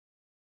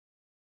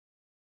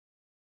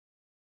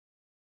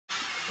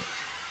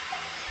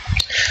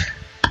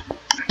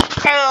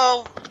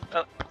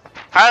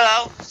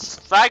Hello,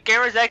 Flag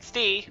Gamers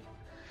XD.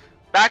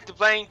 Back to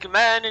playing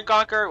Command and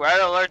Conquer Red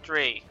Alert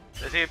 3.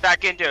 Let's get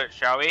back into it,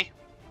 shall we?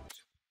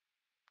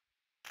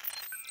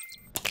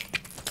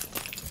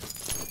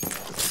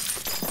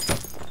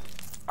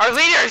 Our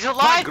leader is alive,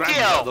 My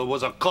grandfather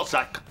was a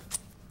Cossack,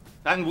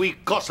 and we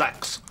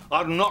Cossacks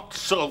are not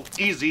so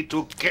easy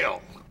to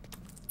kill.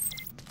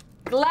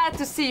 Glad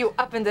to see you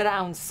up and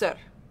around, sir.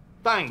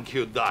 Thank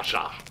you,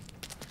 Dasha.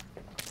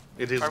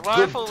 It is Our good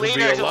wonderful to leader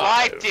be is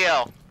alive, alive.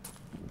 Teal.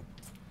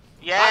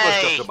 Yay! I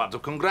was just about to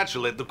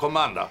congratulate the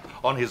commander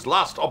on his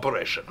last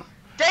operation.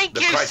 Thank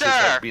The you, crisis sir!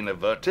 has been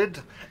averted,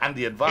 and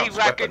the advanced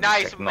weapons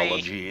recognized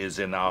technology is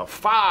in our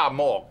far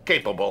more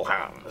capable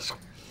hands.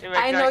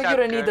 I know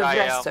you're in need of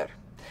rest, sir.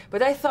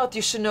 But I thought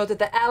you should know that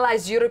the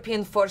Allies'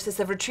 European forces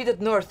have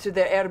retreated north to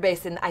their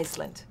airbase in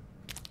Iceland.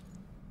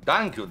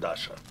 Thank you,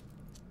 Dasha.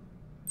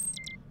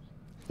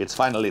 It's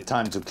finally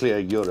time to clear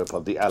Europe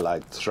of the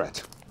Allied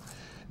threat.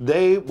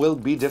 They will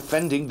be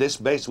defending this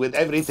base with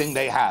everything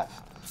they have.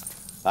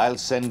 I'll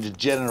send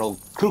General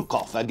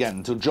Krukov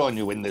again to join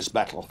you in this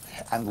battle.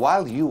 And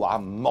while you are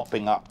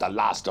mopping up the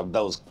last of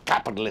those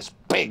capitalist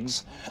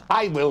pigs,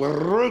 I will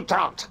root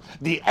out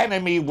the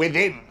enemy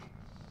within.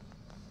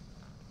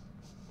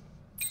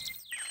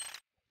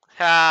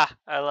 Ha!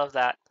 I love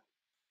that.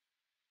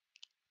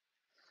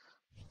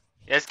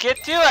 Let's get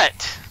to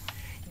it!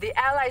 The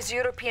Allies'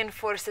 European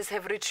forces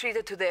have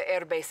retreated to their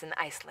airbase in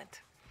Iceland.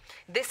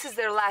 This is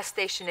their last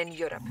station in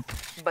Europe,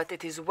 but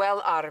it is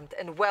well armed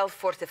and well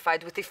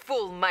fortified with the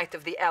full might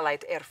of the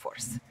Allied Air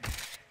Force.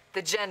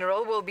 The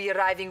General will be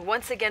arriving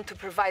once again to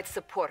provide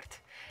support,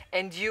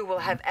 and you will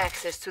have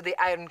access to the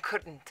Iron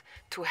Curtain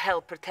to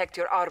help protect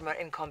your armor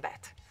in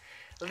combat.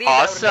 Lead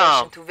our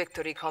nation to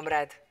victory,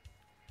 comrade.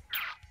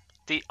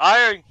 The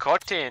Iron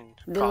Curtain.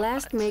 The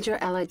last major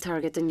Allied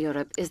target in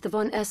Europe is the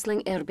von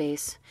Essling Air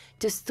Base.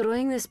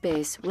 Destroying this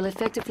base will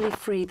effectively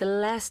free the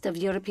last of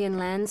European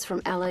lands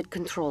from Allied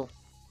control.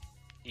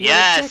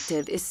 Yes! The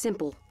objective is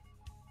simple.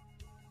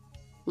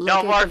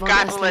 No Locate more the von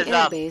Essling capitalism.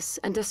 Air Base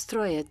and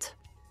destroy it.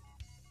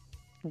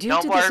 Due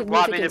No to more the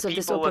robbing the significance of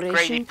this people with crazy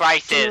operation,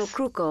 prices. General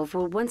Krukov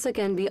will once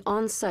again be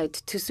on site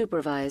to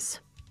supervise.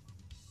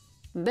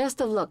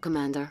 Best of luck,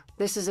 Commander.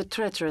 This is a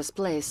treacherous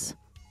place.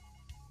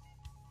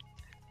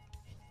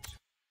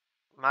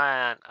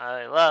 Man,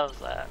 I love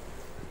that.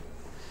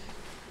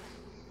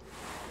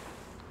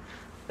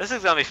 This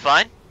is gonna be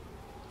fun.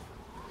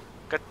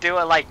 Could do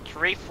it like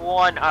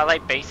 3-for-1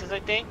 Allied bases, I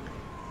think.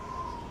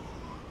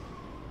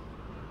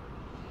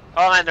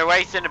 Oh man, they're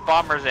wasting the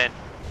bombers in.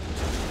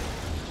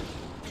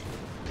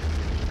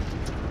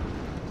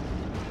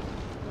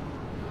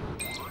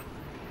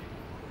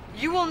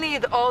 You will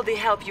need all the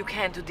help you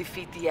can to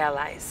defeat the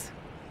Allies.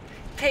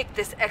 Take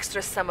this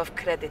extra sum of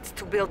credits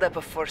to build up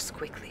a force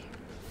quickly.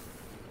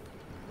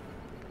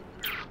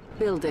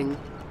 Building.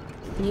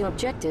 New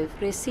objective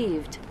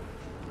received.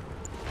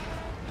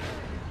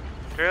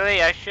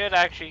 Really, I should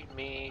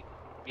actually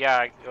yeah,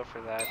 I go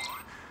for that.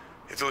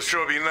 It'll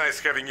sure be nice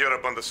having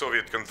Europe under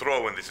Soviet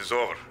control when this is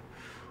over.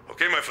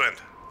 Okay, my friend,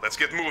 let's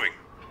get moving.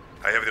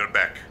 I have your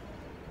back.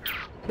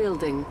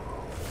 Building.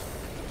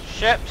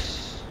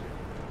 Ships.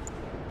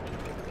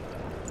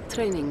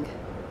 Training.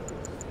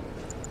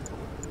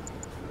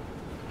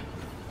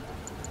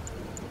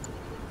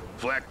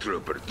 Flag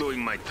trooper, doing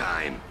my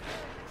time.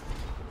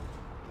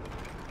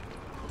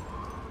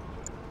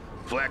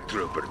 Flag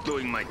trooper,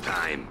 doing my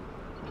time.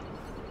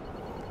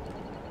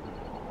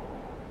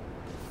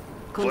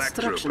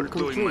 Construction Flag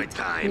trooper, doing my complete.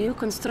 time. New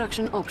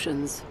construction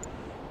options.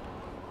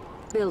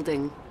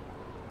 Building.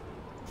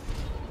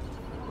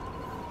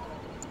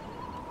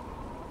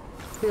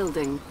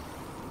 Building.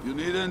 You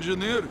need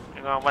engineer?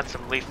 I'm gonna want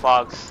some leaf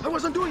logs. I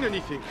wasn't doing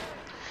anything.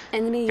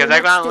 Enemy Because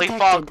I'm units gonna leaf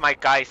detected. log my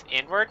guys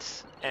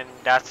inwards, and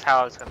that's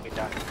how it's gonna be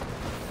done.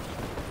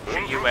 For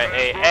You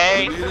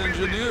UAA. need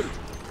engineer?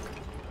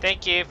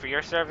 Thank you for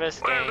your service,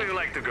 Where do you game.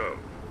 like to go?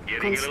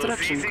 Getting a little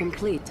Construction seasick?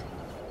 complete.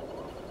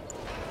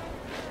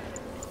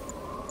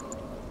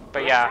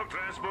 But yeah,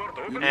 Transport,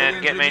 open.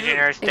 and get my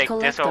engineers A take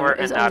this over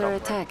collector is and that under over.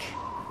 attack.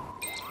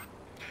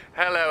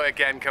 Hello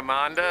again,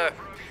 Commander.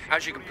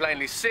 As you can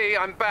plainly see,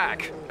 I'm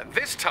back. And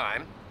this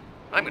time,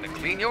 I'm gonna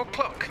clean your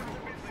clock.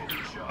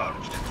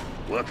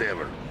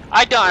 Whatever.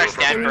 I don't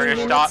understand Enemy British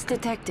units stock.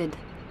 detected.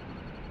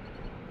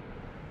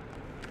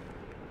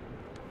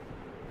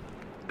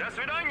 До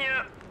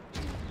свидания.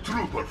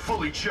 Trooper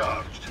fully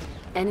charged.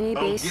 Enemy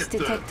I'll base get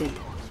there. detected.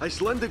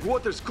 Icelandic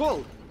waters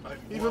cold,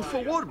 even for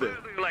Warbear.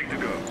 Where do you like to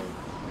go?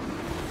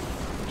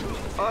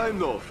 I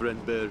know,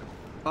 friend bear.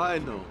 I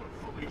know.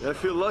 I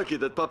feel lucky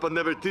that Papa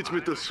never teach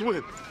me to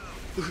swim.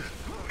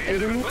 A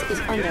unit is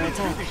under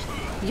attack.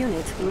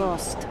 Unit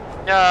lost.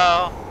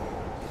 No,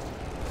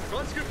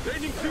 Transcript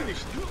training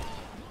finished.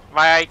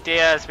 my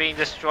idea is being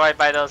destroyed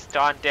by those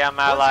damn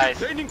allies.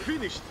 Training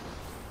finished.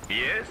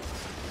 Yes?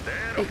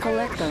 A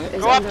collector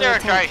is Go up under there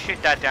and try attack. to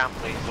shoot that down,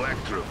 please. Flag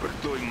trooper,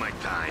 doing my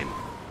time.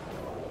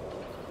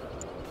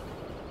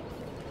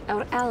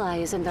 Our ally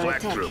is under Flag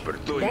attack. trooper,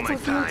 doing my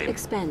Battlefield time.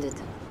 expanded.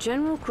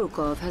 General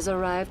Krukov has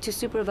arrived to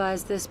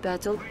supervise this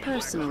battle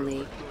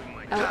personally.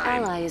 Our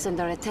ally is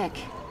under attack.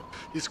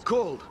 It's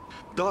cold,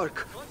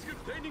 dark.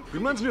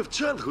 Reminds me of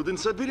childhood in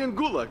Siberian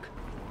Gulag.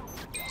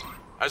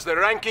 As the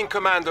ranking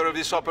commander of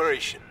this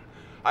operation,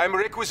 I am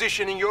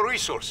requisitioning your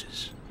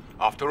resources.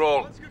 After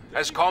all,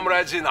 as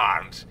comrades in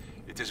arms,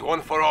 it is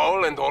one for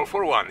all and all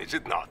for one, is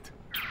it not?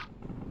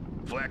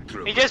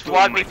 He just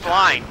walked me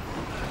flying.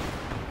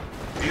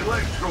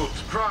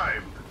 Electrodes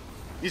primed.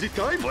 Is it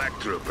time? Flak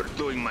trooper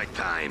doing my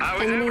time.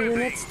 Enemy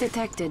units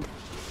detected.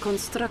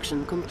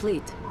 Construction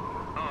complete.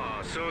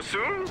 Oh, so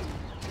soon?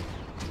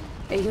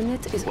 A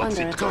unit is What's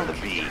under it gonna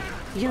attack. be?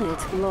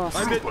 Unit lost.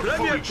 I'm at Super Premier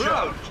fully Proud.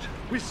 charged.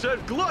 We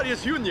serve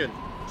glorious Union.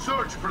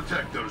 Surge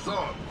protectors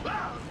on.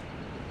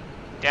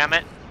 Damn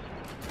it.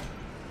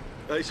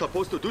 Are you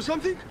supposed to do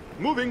something?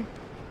 Moving.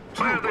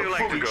 Where do you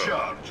like to fully go?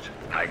 charged.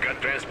 I got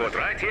transport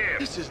right here.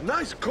 This is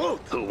nice coat.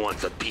 Who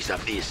wants a piece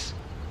of this?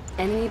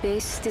 Enemy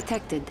base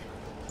detected.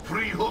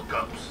 Free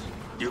hookups.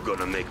 You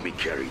gonna make me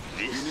carry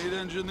this? Need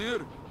engineer.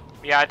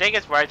 Yeah, I think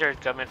it's wiser to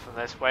come in from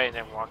this way and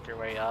then walk your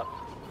way up.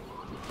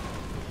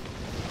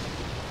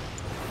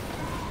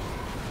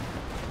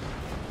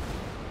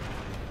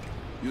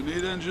 You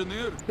need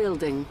engineer.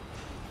 Building.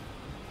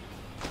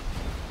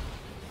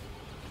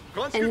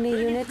 Enemy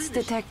units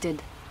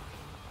detected.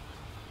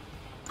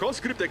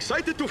 Conscript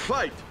excited to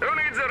fight. Who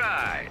needs a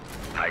ride?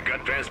 I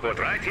got transport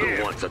right here.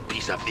 Who wants a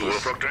piece of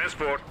this? For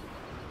transport.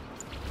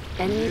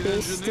 Enemy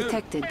base engineer.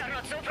 detected.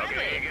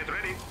 Okay, get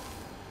ready.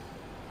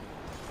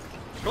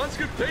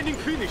 Conscript training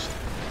finished.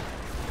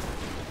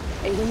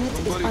 A unit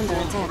is under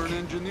call for an attack.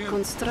 engineer.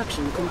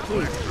 Construction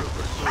complete.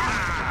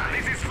 Ah,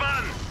 this is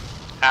fun.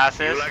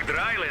 Asses. You like the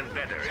island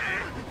better,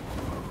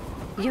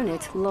 eh?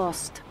 Unit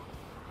lost.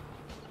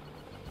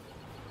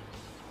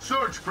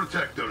 Surge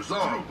protectors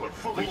on.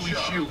 Fully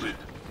shielded.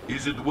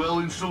 Is it well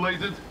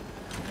insulated?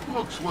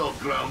 Looks well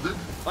grounded.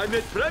 I'm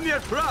at Premier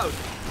Proud.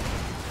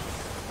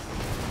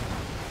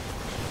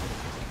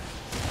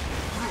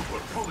 Trooper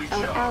fully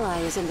Our charged. ally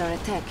is under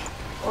attack.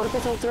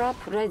 Orbital drop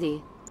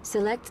ready.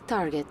 Select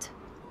target.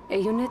 A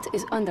unit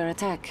is under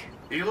attack.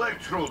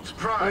 Electrodes Oil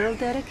primed.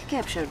 derrick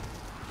captured.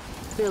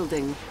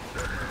 Building.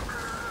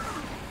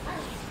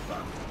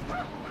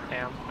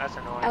 Damn, that's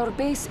annoying. Our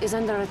base is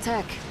under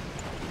attack.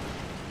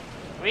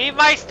 Leave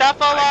my stuff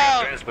I got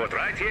alone! transport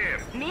right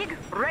here. MiG,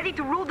 ready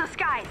to rule the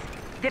skies.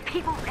 The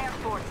People's Air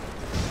Force.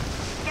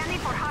 Scanning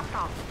for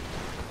hostiles.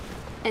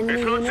 Enemy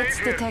It's not units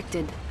safe here.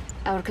 detected.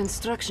 Our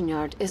construction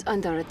yard is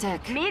under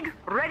attack. MiG,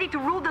 ready to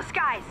rule the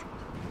skies.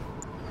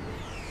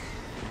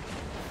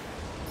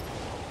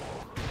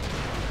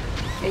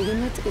 A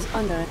unit is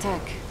under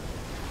attack.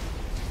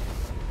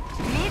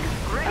 MiG,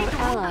 ready Our to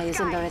rule ally the is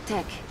under skies.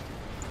 attack.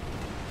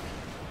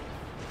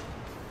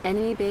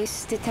 Enemy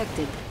base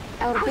detected.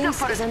 Our Who's up base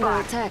for a is under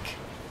spot? attack.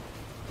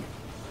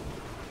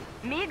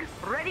 MiG,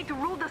 ready to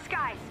rule the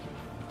skies.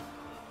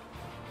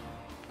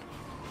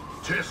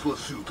 Tesla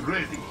suit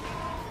ready.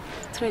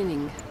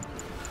 Training.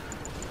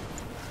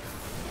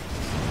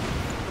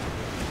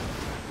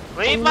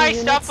 Leave Enemy my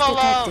units stuff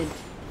alone! detected.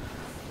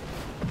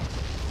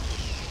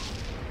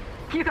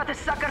 You got a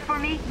sucker for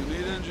me? You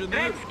need engineer.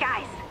 Red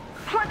skies.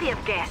 Plenty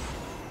of gas.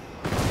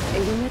 A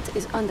unit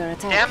is under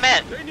attack. Damn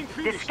it! Training The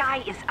finished.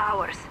 sky is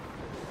ours.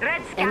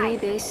 Red Enemy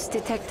skies. base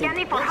detected.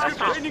 Scanning for Conscript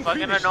hostiles. training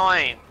Fucking finished.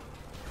 annoying.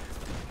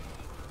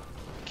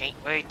 Can't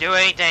really do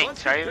anything.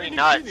 It's Conscript driving me training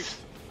nuts. finished.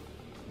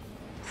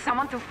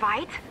 Someone to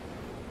fight?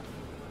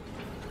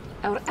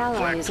 Our ally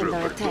Flak is under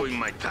trooper attack. doing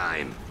my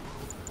time.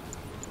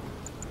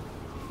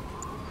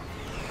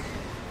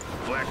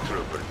 Flak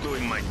trooper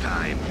doing my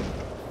time.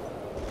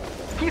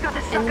 You got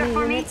a sucker Enemy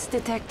for me? units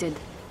detected.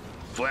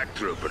 Flak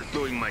trooper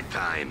doing my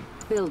time.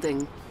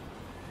 Building.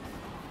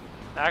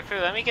 Actually,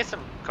 let me get some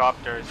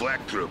copters.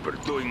 Flak trooper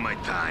doing my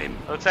time.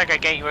 Looks like I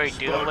can't really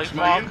do the Sparks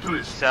my leapfrog,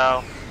 interest.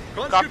 so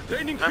Conscript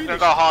training I'm gonna finished.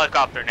 go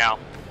helicopter now.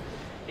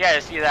 Yeah, I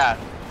see that.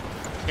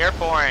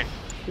 Airborne.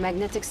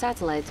 Magnetic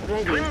satellite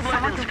ready.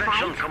 Someone to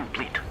fight?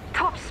 complete.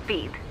 Top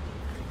speed.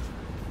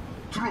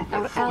 Trooper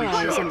Our fully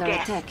ally is under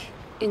charged. attack.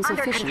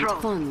 Insufficient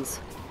control. funds.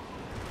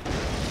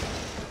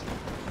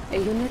 A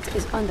unit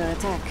is under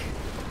attack.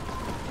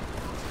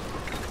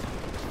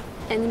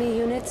 Enemy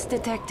units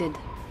detected.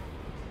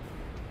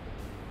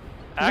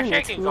 Actually, I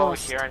Unit can go over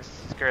lost. here and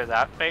secure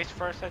that base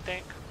first, I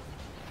think.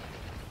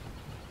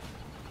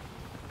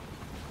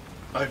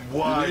 I'm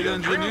wide.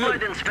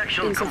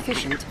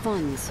 Insufficient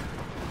funds.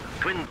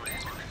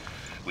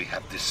 We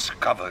have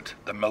discovered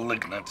the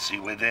malignancy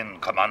within,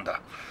 Commander.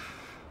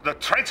 The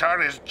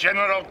traitor is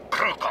General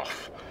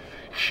Krukov.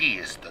 He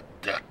is the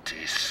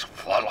dirty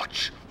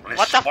swaloch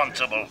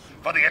responsible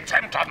for the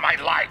attempt on my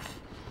life.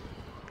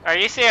 Are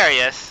you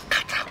serious?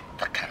 Cut out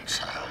the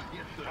cancer.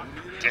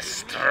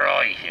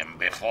 Destroy him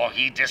before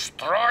he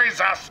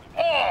destroys us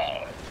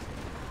all.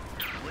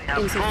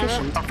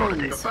 Insufficient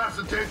funds.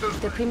 Capacitors.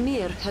 The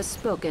Premier has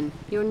spoken.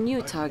 Your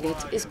new target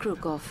is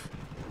Krukov.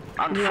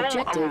 New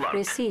objective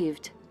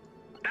received.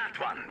 That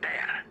one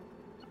there.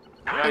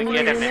 Enemy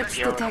get him units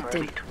in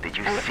detected. Did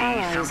you Our see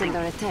ally is something?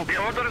 under attack.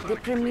 The order- The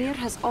Premier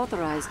has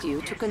authorized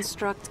you to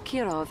construct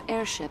Kirov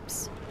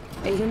airships.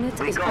 A unit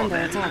is go under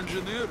then. attack.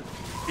 Engineer,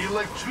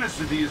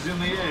 electricity is in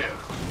the air.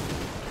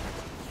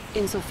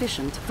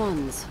 Insufficient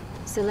funds.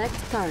 Select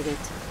target.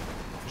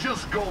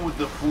 Just go with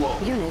the flow.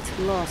 Unit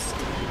lost.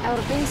 Our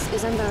base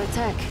is under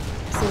attack.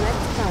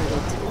 Select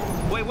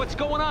target. Wait, what's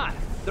going on?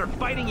 They're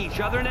fighting each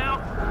other now?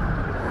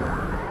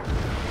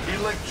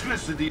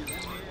 Electricity.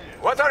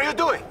 What are you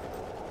doing?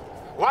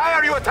 Why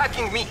are you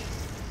attacking me?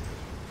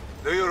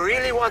 Do you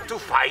really want to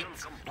fight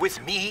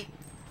with me?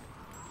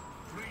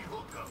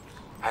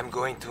 I'm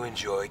going to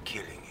enjoy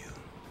killing you.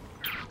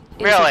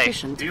 Really?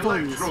 Insufficient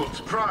funds.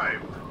 Electrodes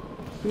prime.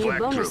 New Flak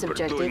bonus trooper,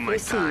 objective doing my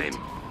received.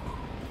 time.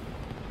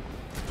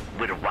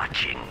 We're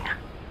watching.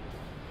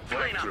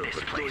 Flak Clean up this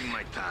trooper, place. doing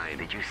my time.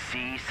 Did you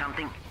see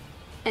something?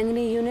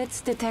 Enemy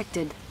units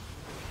detected.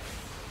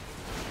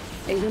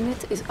 A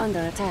unit is under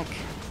attack.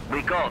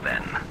 We go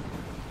then.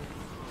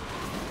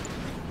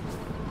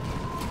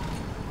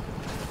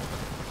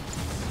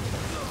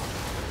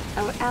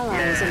 Our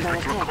ally is under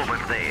Let's look attack.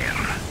 over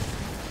there.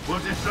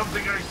 Was it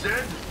something I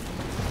said?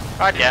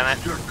 God damn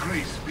it. Mr.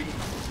 Crispy.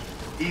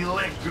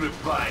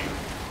 Electrifying.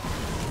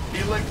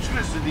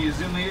 Electricity is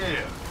in the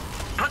air.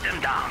 Put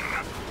them down.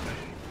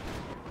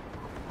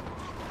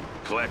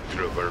 Flak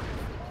trooper.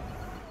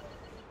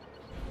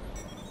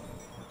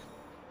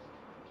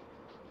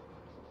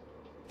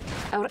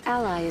 Our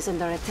ally is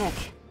under attack.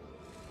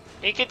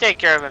 He can take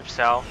care of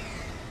himself.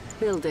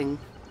 Building.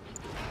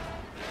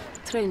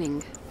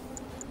 Training.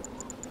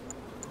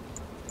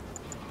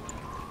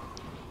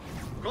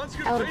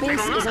 Our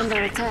base is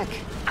under attack.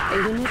 A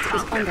unit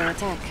is under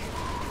attack.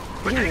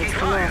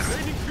 Unit lost.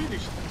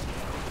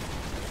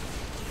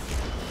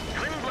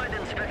 Twin blade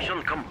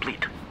inspection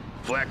complete.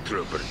 Flak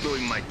trooper,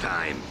 doing my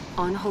time.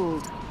 On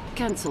hold.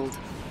 Cancelled.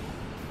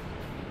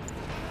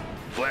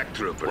 Flak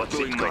trooper, What's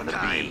doing it my gonna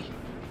time. be?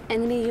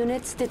 Enemy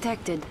units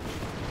detected.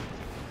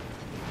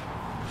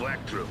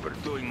 Flak trooper,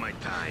 doing my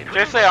time.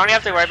 Seriously, I only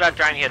have to worry about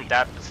trying to hit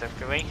that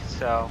specifically,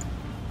 so...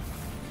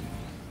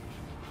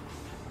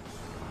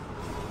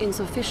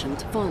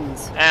 Insufficient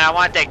funds. And I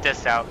want to take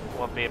this out.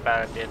 Won't be a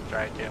bad idea to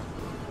try to.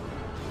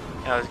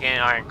 I was getting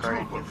iron curry.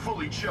 Trooper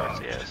fully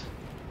charged. Yes.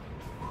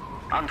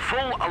 On full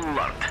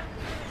alert.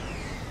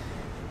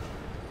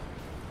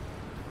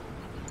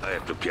 I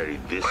have to carry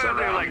this Where do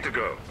you around. like to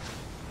go?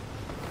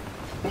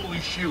 Fully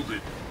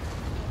shielded.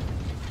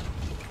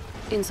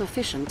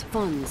 Insufficient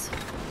funds.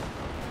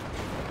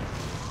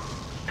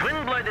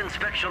 Twin blade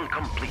inspection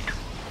complete.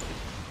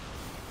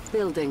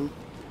 Building.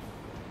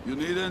 You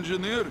need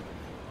engineer?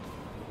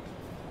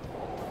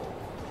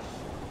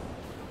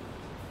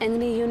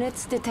 Enemy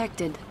units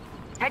detected.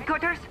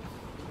 Headquarters?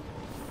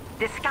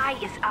 The sky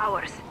is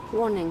ours.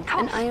 Warning,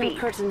 Top an iron speed.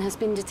 curtain has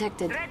been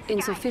detected. Red sky.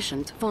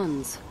 Insufficient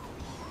funds.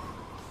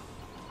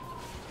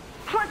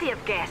 Plenty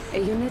of gas. A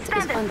unit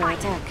Stand is and under fight.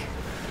 attack.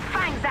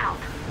 Fangs out.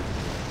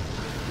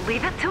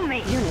 Leave it to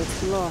me.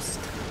 Unit lost.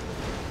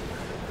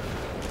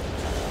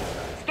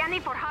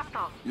 Scanning for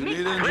hostile. You Meet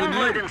need us. engineer?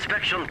 Twin blade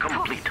inspection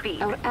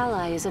complete. Our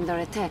ally is under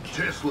attack.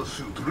 Tesla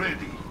suit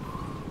ready.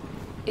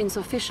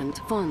 Insufficient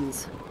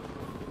funds.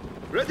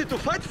 Ready to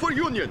fight for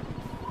Union.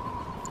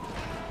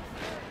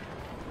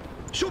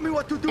 Show me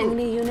what to do.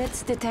 Enemy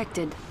units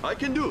detected. I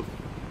can do.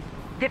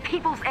 The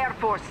People's Air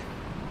Force.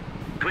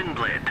 Twin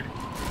blade.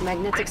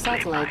 Magnetic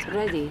satellite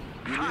ready.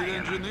 You need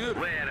engineer?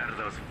 Where are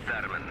those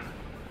vermin?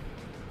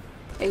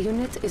 A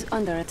unit is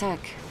under attack.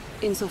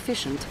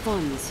 Insufficient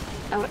funds.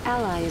 Our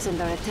ally is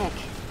under attack.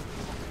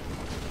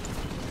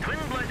 Twin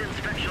blade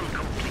inspection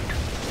complete.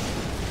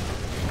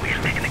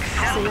 We'll make an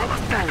example Select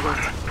of that target.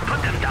 one.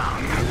 Put them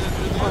down.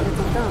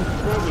 Orbital dump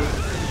ready.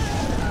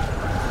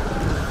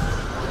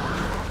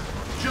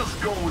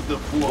 Just go with the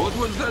flow. What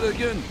was that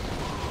again?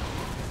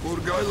 Poor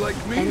guy like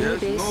me Enemy has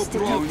base no detected.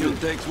 problem.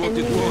 Takes what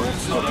Enemy it units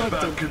wants. Not a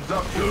bad detected.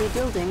 conductor. Enemy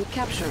building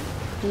captured.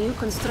 New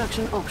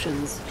construction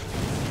options.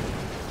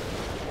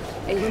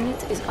 A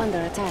unit is under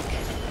attack.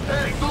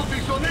 Hey, don't be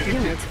so negative.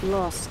 Unit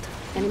lost.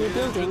 Enemy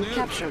building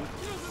captured.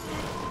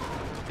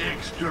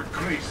 Extra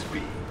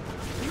crispy.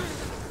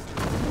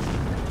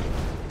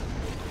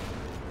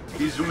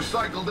 Is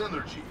recycled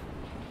energy.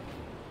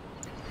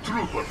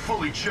 Trooper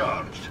fully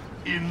charged.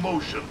 In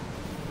motion.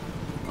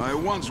 I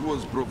once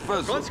was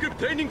professor. Conscript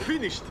training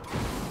finished.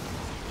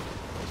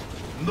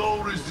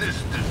 No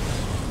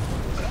resistance.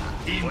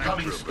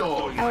 Incoming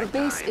storm. Our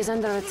base is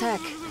under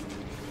attack.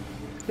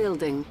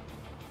 Building.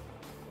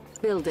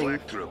 Building.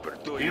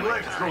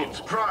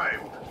 Electrodes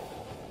primed.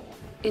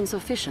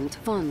 Insufficient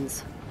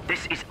funds.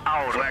 This is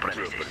our Flak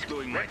premises. trooper,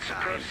 doing my Let's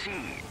time.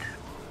 proceed.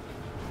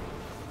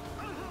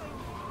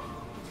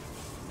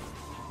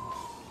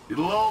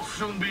 It'll all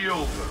soon be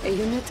over. A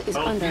unit is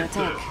I'll under get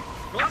attack.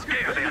 How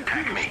dare they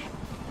attack me?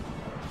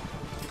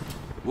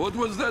 What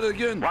was that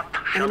again? What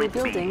shall Enemy it be?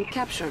 building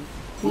captured.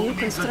 Who New needs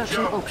a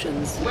construction job?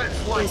 options.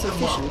 Let's light them up.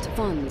 Insufficient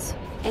funds.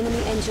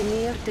 Enemy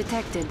engineer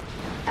detected.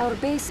 Our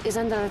base is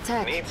under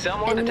attack. Need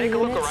someone Enemy to take a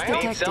look units around? Need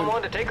detected.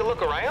 someone to take a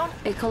look around?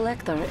 A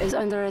collector is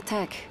under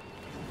attack.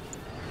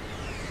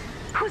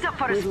 Who's up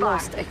for a We've spar?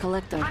 lost a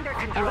collector. Under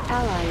control. Our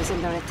ally is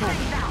under attack.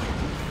 Stand down.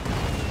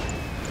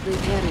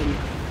 Repairing.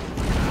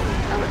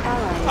 Our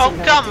ally is Oh,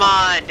 under come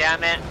attack. on,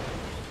 damn it.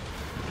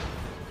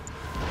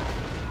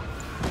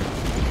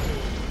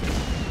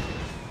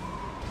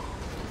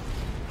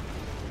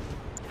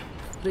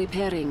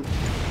 Repairing.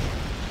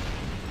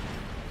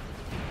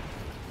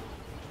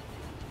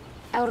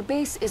 Our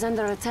base is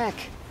under attack.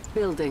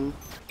 Building.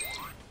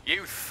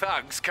 You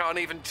thugs can't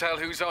even tell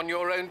who's on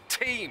your own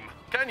team,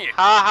 can you?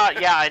 Ha ha,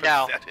 yeah, I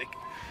know. Pathetic.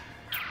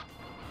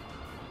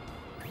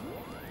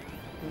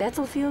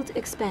 Battlefield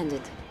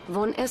expanded.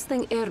 Von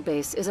Essling Air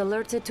Base is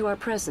alerted to our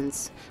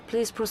presence.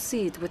 Please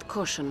proceed with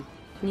caution.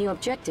 New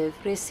objective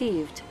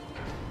received.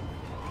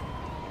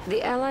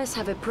 The Allies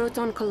have a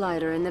proton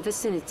collider in the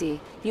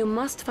vicinity. You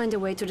must find a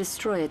way to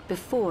destroy it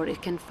before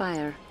it can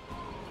fire.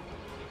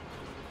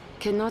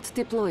 Cannot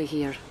deploy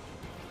here.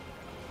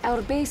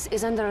 Our base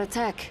is under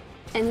attack.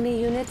 Enemy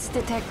units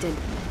detected.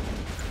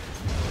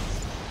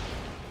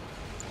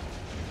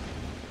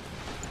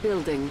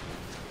 Building.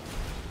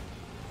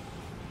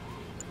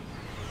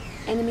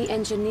 Enemy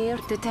engineer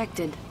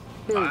detected.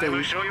 Building.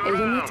 will show you A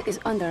unit around. is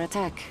under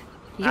attack.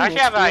 I actually Unit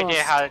have an idea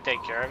lost. how to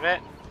take care of it.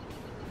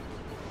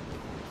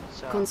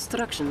 So.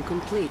 Construction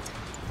complete.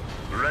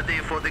 Ready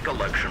for the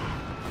collection.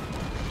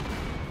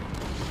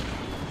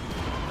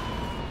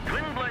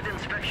 Twin blade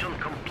inspection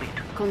complete.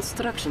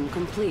 Construction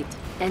complete.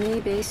 Enemy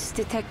base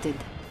detected.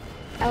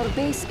 Our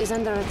base is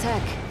under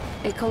attack.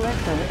 A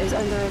collector is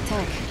under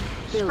attack.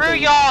 Screw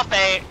Building. you off,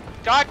 eh?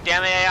 God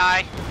damn it,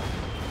 AI.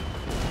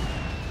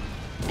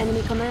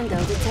 Enemy commando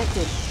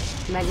detected.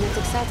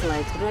 Magnetic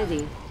satellite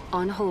ready.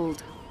 On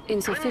hold.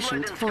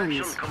 Insufficient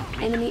funds.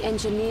 Enemy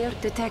engineer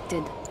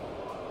detected.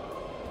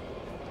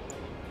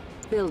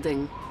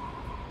 Building.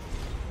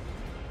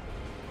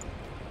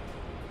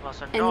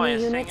 Most Enemy annoying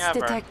thing units ever.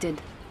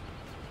 detected.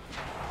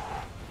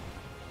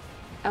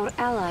 Our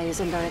ally is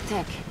under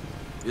attack.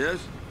 Yes?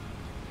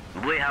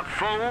 We have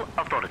full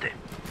authority.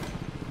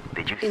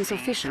 Did you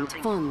Insufficient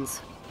see something?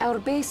 funds. Our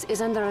base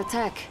is under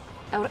attack.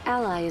 Our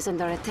ally is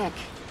under attack.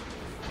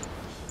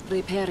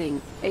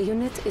 Repairing. A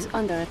unit is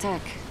under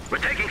attack. We're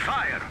taking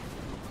fire.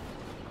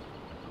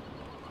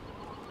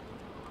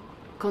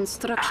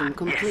 Construction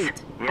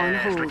complete. Yes, On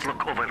yes, hold. let's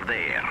look over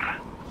there.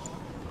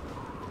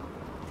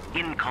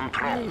 In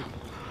control.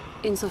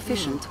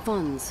 Insufficient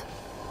funds.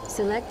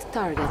 Select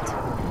target.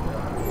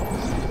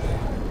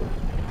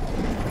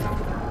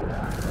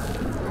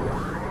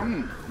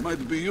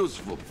 Might be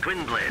useful.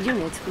 Twin blade.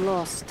 Unit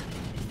lost.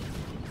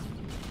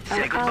 Say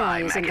Our goodbye,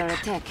 ally is under maggot.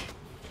 attack.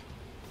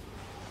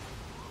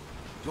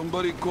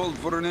 Somebody called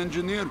for an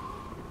engineer?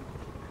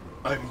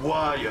 I'm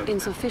wired.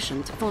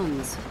 Insufficient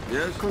funds.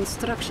 Yes?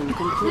 Construction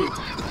complete.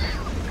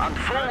 On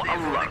full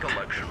alert.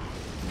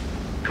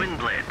 Twin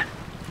blade.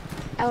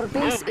 Our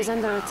base is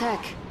under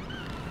attack.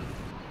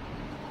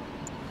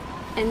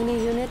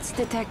 Enemy units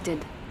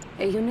detected.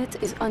 A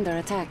unit is under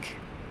attack.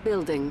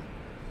 Building.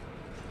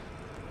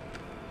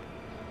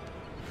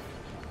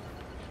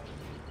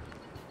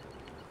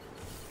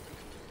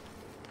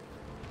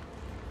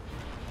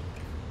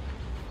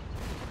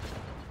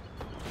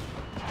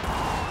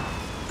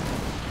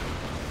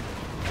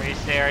 Are you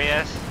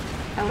serious?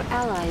 Our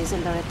ally is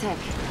under attack.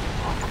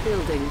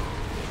 Building.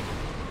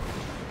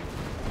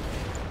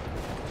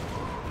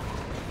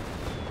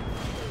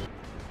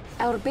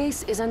 Our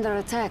base is under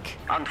attack.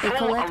 On A full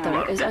collector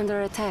alert. is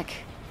under attack.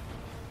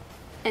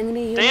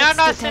 Enemy Did I units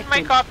not send my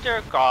detected. copter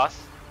across?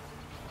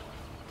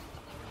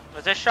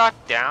 Was it shot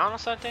down or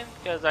something?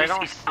 Because I This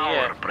don't is see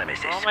our it.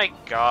 premises. Oh my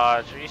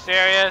god, are you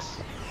serious?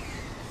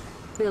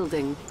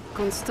 Building.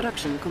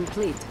 Construction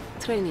complete.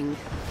 Training.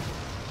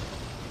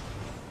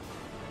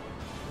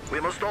 We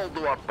must all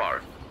do our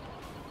part.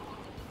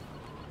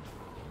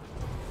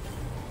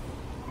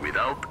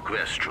 Without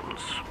questions.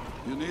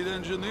 You need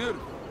engineer?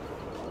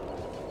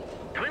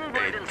 Twin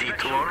blade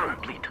inspection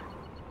complete.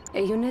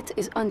 A unit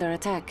is under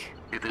attack.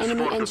 It is Enemy for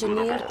the good of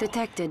engineer all.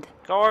 detected.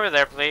 Go over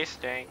there, please.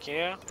 Thank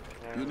you.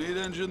 You need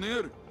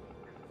engineer?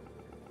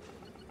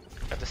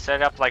 Got to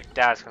set up like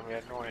that. It's gonna be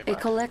annoying. A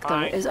but collector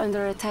fine. is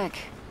under attack.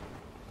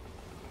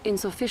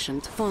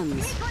 Insufficient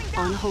funds.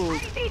 On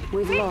hold.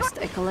 We've lost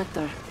a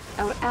collector.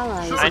 Our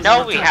ally is I under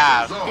know we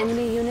attack. have.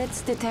 Enemy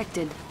units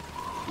detected.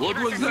 What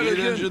was that Need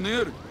again?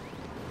 engineer?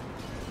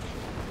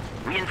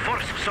 We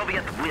enforce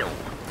Soviet will.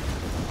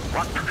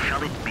 What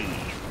shall it be?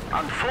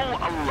 On full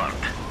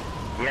alert.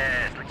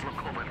 Yes, let's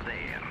look over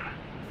there.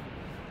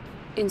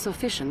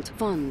 Insufficient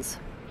funds.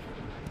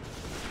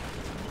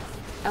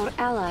 Our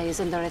ally is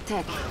under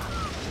attack.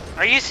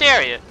 Are you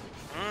serious?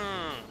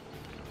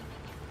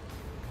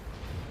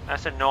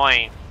 That's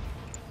annoying.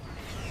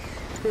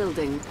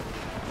 Building.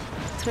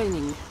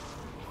 Training.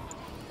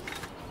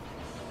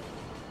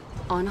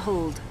 On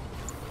hold.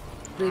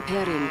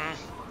 Repairing.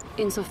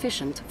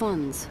 Insufficient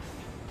funds.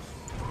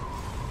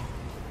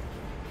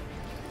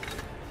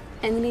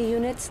 Enemy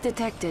units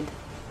detected.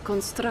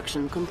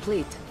 Construction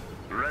complete.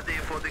 Ready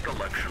for the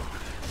collection.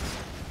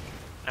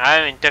 I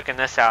haven't taken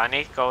this out. I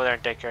need to go there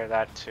and take care of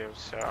that too.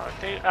 So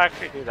I'll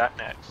actually do that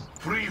next.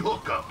 Free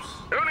hookups.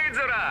 Who needs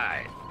a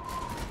ride?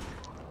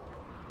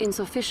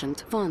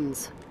 Insufficient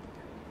funds.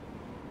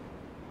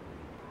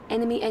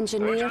 Enemy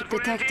engineer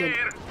detected.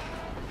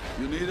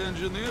 You need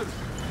engineer?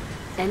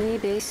 Enemy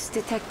base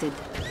detected.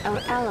 Our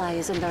ally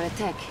is under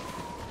attack.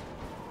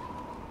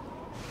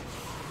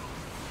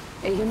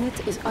 A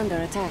unit is under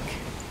attack.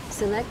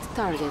 Select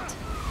target.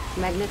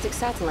 Magnetic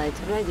satellite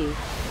ready.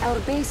 Our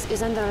base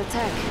is under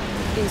attack.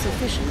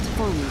 Insufficient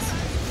funds.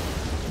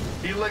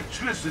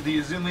 Electricity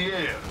is in the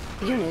air.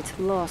 Unit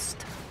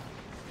lost.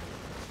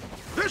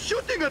 They're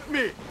shooting at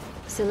me!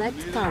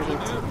 Select target.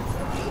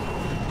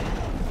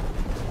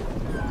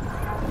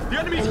 The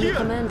enemy's Enemy here!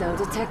 commando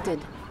detected.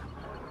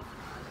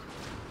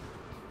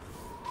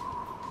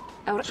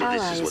 Our So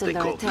this ally is is what they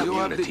under call attack.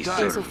 community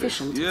service.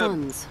 Insufficient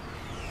funds.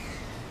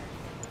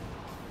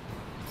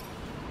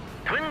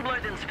 Twin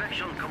blade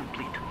inspection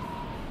complete.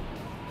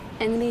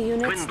 Enemy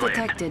units Twin blade.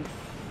 detected.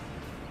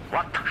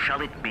 What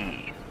shall it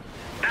be?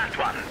 That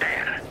one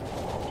there.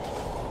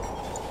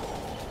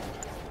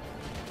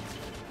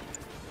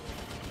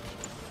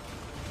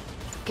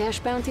 Cash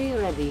bounty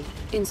ready.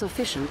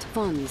 Insufficient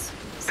funds.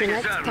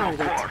 Select Deserve no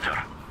target.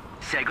 quarter.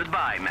 Say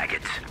goodbye,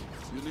 maggots.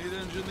 You need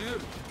engineer?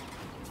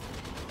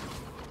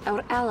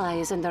 Our ally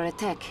is under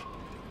attack.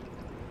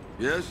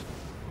 Yes?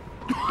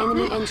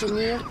 Enemy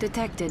engineer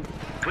detected.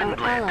 Our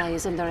ally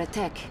is under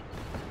attack.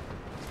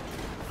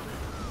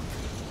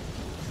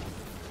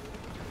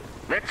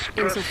 Let's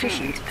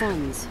Insufficient proceed.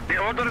 funds. The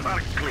orders are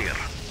clear.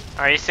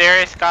 Are you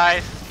serious,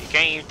 guys? You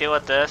can't even deal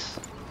with this?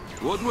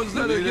 What was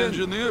that again?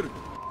 Engineer?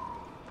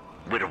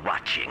 We're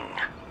watching.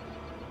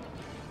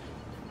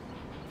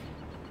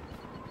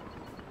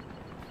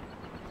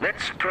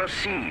 Let's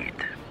proceed.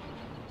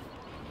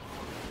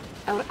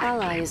 Our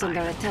ally is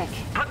under attack.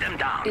 Put them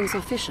down.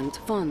 Insufficient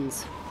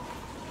funds.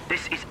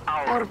 This is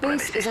our Our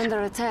base premises. is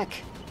under attack.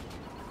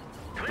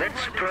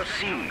 Let's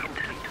proceed.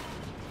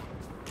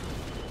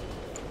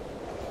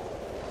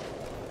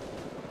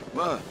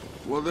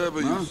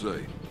 Whatever you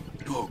say.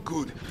 Oh,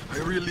 good. I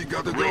really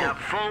gotta We go. have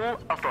full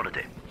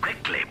authority.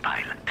 Quickly,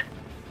 pilot.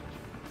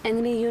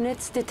 Enemy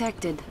units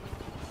detected.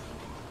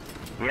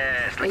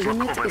 Yes, A let's look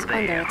unit over is there.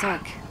 under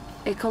attack.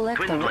 A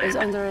collector Twin is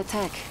blade. under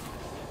attack.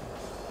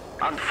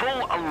 On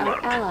full Our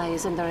alert. ally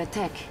is under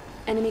attack.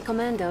 Enemy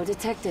commando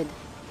detected.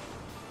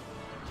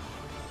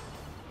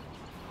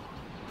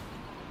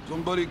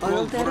 Somebody Oil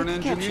called for an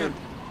derrick engineer. captured.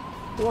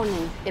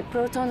 Warning, a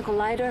proton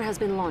collider has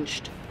been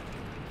launched.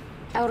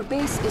 Our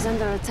base is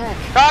under attack.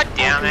 God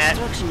damn Our it.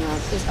 construction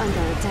yard is under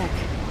attack.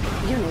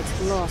 Unit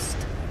lost.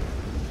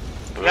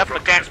 Yep,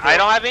 again, I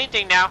don't have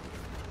anything now.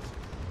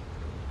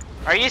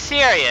 Are you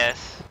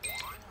serious? You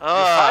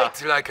Ugh.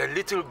 fight like a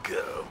little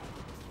girl.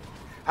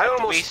 I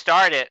almost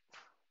Restart it.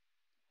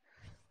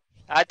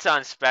 That's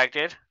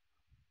unexpected.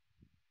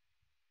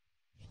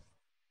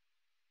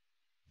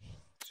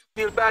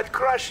 feel bad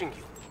crushing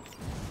you.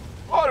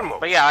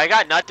 Almost. But yeah, I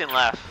got nothing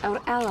left.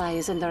 Our ally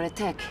is under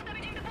attack.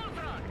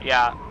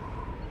 Yeah.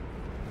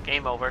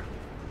 Game over.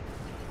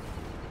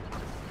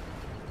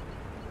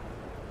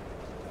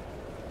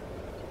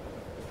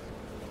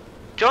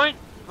 Join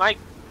my...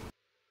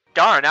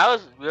 Darn, that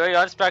was really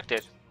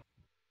unexpected.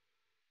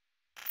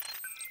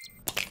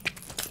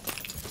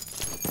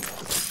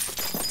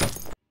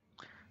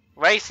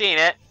 Already seen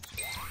it.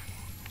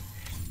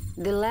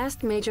 The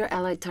last major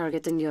Allied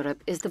target in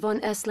Europe is the von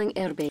Essling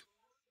Air Base.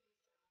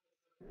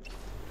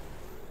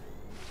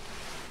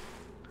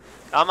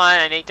 Come on,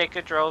 I need to take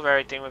control of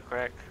everything real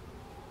quick.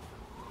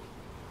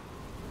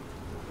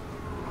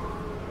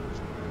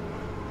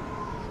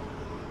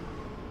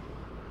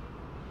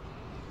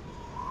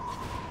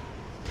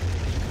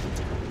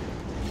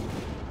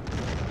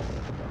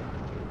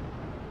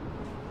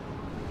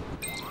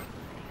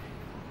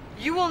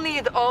 You will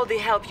need all the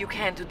help you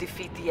can to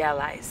defeat the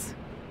Allies.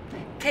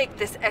 Take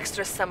this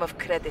extra sum of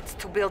credits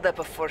to build up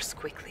a force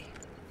quickly.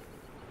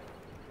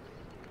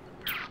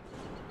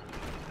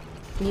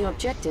 New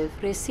objective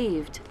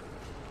received.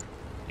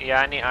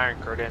 Yeah, I need iron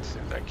credits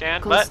if I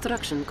can,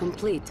 Construction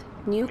complete.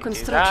 New do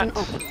construction that.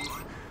 open.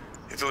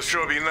 It'll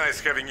sure be nice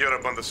having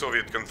Europe under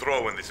Soviet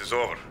control when this is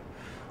over.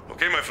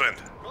 Okay, my friend,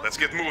 let's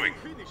get moving.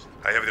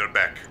 I have your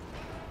back.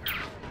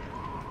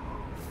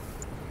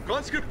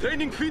 Conscript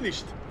training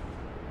finished.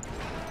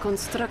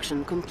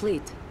 Construction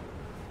complete.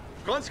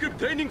 Conscript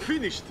training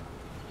finished.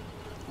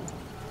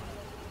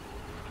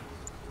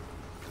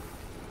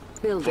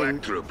 Building.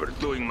 Flag trooper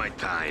doing my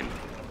time.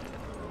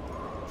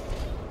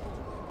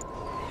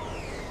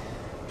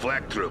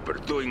 Flag trooper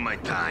doing my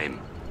time.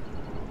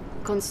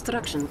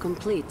 Construction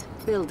complete.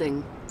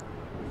 Building.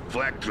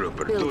 Flag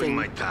trooper Building. doing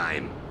my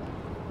time.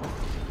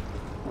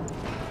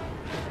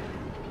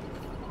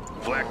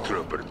 Flag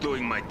trooper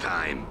doing my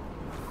time.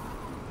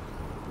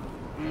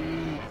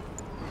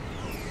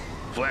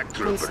 Flag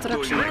trooper doing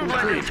Construction my complete.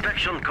 time.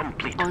 Inspection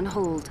complete. On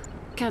hold.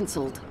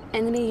 Cancelled.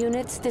 Enemy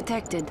units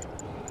detected.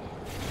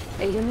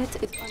 A unit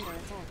is under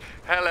attack.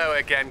 Hello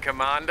again,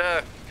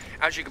 Commander.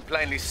 As you can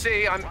plainly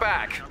see, I'm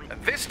back.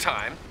 And this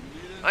time,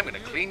 I'm gonna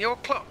clean your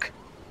clock.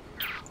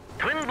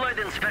 Twin blade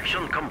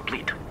inspection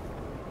complete.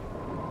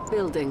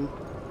 Building.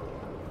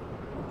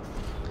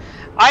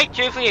 I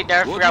truthfully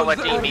never forgot what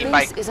Our they mean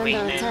by base is under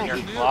cleaning attack. your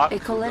clock. A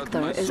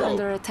collector is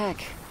under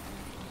attack.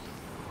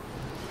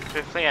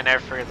 Truthfully, I never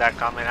figured that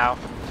comment out.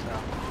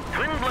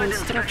 So.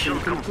 Construction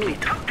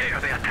complete. How dare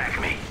they attack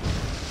me?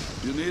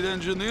 You need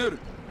engineer?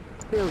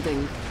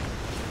 Building.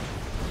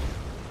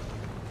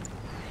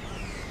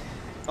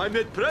 I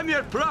made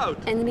Premier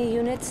proud. Enemy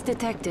units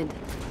detected.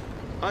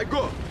 I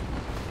go.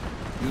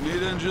 You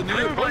need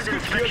engineer? Twin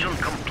inspection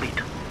complete.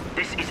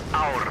 This is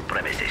our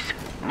premises.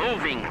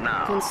 Moving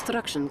now.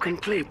 Construction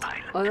complete.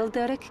 Oil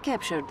derrick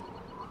captured.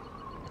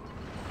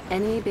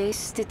 Enemy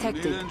base You need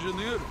detected.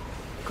 engineer?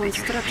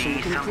 Construction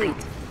see complete.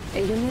 A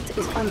unit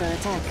is under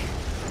attack.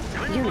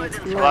 Unit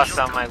I lost. lost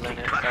all my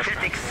linens. That's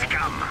Pathetic not cool.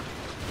 scum.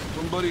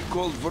 Somebody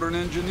called for an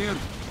engineer.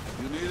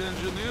 You need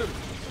engineer?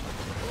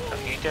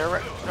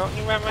 Don't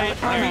you remember my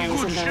Our ally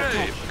is Good under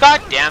attack. shape.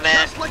 God damn it!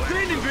 Just like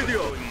training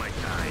video.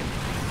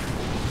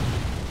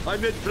 I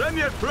made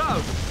Premier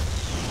proud.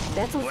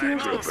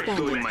 Battlefield Doing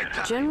expanded. my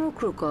time. General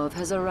Krukov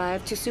has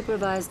arrived to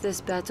supervise this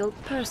battle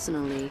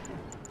personally.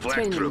 Flag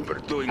Training. trooper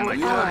doing Our my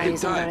ally time.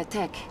 is under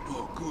attack.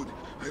 Oh, good.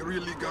 I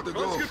really gotta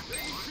go.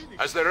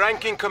 As the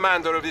ranking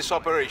commander of this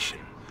operation,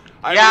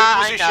 I Yeah, am I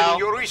know. requisitioning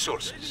your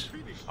resources.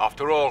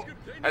 After all,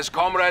 as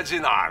comrades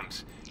in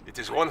arms, it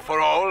is one for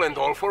all and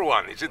all for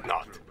one, is it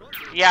not?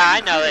 Yeah, I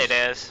know it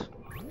is.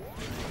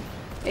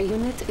 A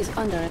unit is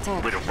under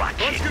attack. We're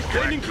watching.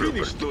 Training Flag trooper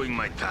finished. doing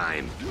my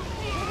time.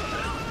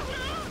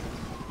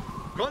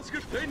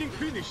 Conscript training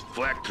finished.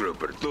 Flag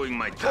trooper doing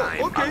my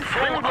time. okay.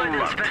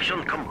 Full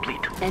inspection complete.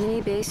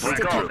 Enemy base Flag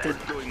detected.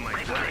 trooper doing my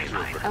time.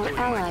 Our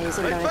ally is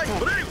under I fight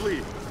attack.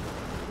 bravely.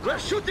 We're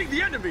shooting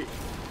the enemy.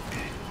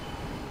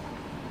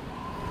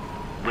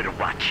 We're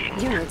watching.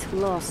 Unit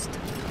lost.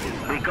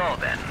 We go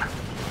then.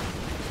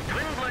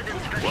 Twin blade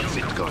inspection. What's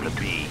it gonna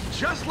be?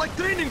 Just like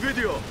training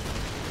video.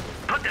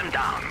 Put them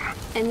down.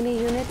 Enemy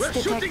units We're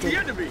shooting detected. the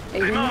enemy. A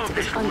unit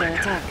is under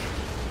attack.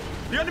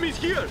 The enemy's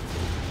here.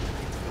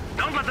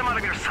 Don't let them out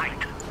of your sight.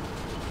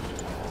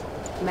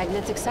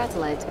 Magnetic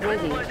satellite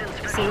ready.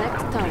 Select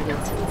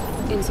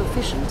target.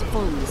 Insufficient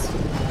funds.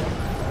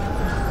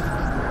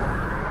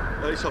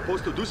 Are you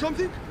supposed to do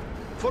something?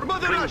 For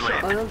Mother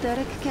Russia. Oil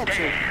derrick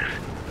captured.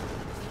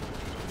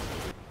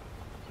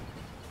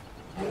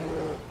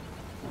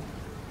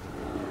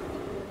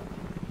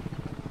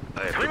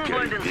 I have to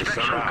carry this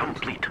around.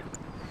 Complete.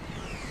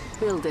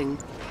 Building.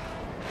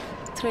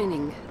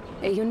 Training.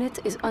 A unit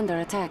is under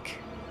attack.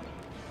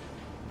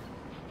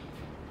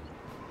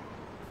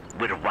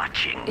 We're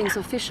watching.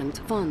 Insufficient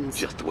funds.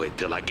 Just wait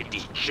till I get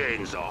these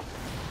chains off.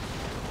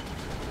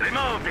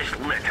 Remove this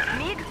litter.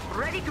 Mig,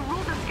 ready to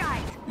rule the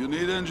skies. You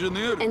need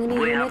engineer? Enemy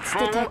We have units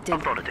full detected.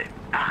 authority.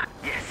 Ah,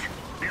 yes.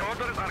 The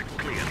orders are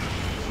clear.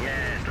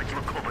 Yes, let's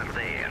look over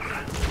there.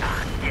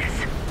 Ah,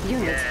 yes.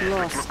 Unit Yes,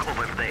 let's lost. look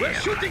over there. We're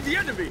shooting the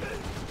enemy.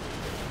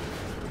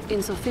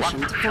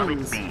 Insufficient What shall it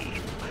funds. be?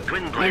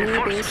 Twin blade Enemy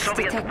force base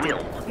Soviet detected.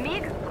 will.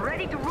 Mig,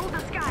 ready to rule the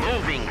skies.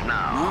 Moving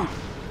now.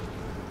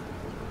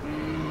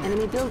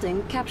 Enemy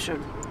building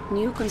captured.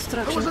 New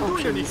construction wasn't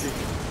doing options.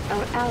 anything.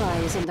 Our ally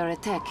is under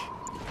attack.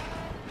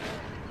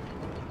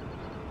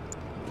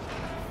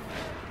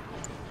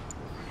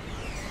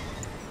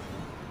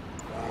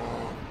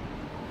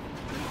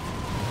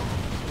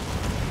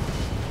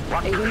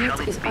 What A unit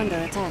shall it is be? under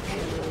attack.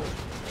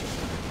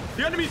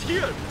 The enemy's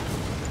here.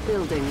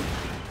 Building.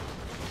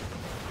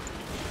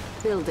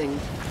 Building.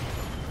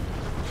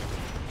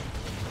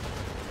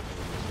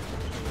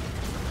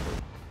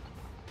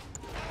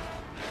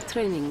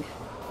 Training.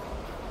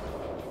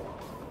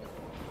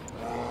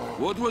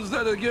 What was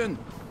that again?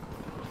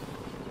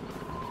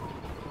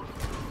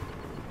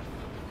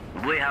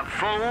 We have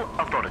full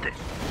authority.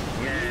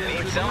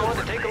 Need someone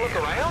to take a look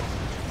around?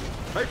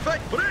 I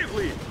fight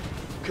bravely.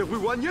 Have we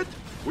won yet?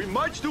 We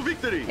march to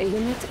victory. A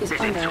unit is This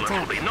under insolence will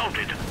attack. be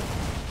noted.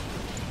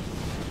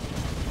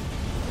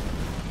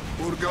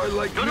 For a guy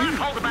like Do me? not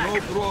hold back.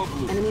 No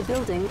problem. Enemy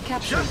building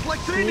captured. Just like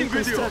New training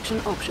video.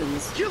 construction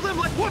options. Kill them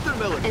like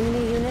watermelon.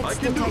 Enemy I units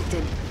can do.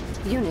 detected.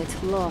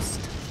 Unit lost.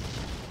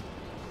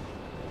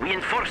 We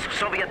enforce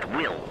Soviet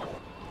will.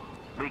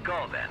 We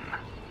go then.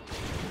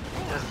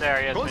 This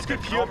area's been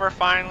Conscript taken here. over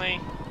finally.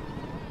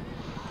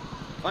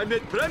 I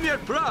made Premier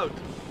proud.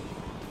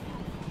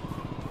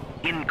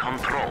 In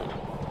control.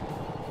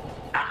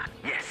 Ah,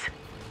 yes.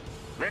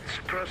 Let's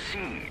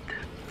proceed.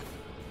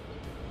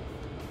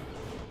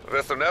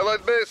 Western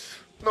Allied base?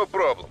 No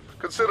problem.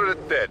 Consider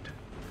it dead.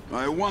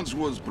 I once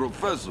was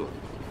professor.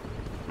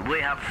 We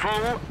have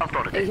full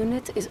authority. A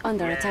unit is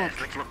under Yes,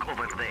 attack. let's look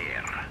over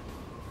there.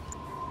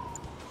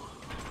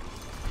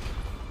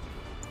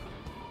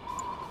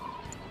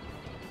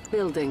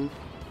 Building.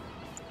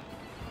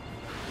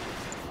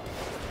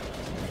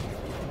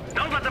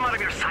 Don't let them out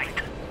of your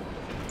sight.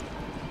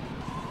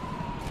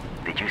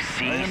 Did you I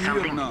see am here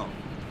something? now.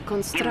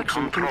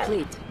 Construction control.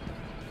 complete.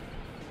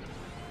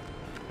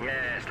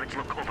 Yes, let's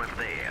look over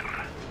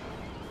there.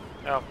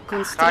 Oh, god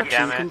Construction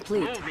damn it.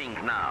 complete. Moving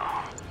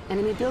now.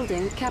 Enemy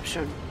building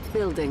captured.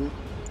 Building.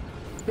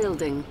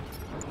 Building.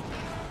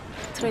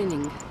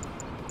 Training.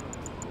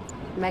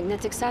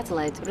 Magnetic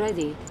satellite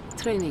ready.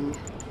 Training.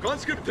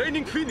 Conscript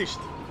training finished.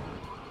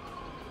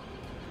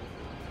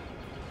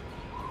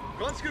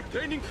 Conscript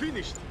training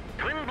finished.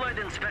 Twin blade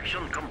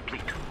inspection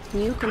complete.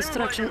 New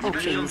construction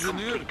options.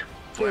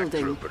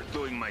 Building.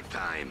 Doing my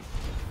time.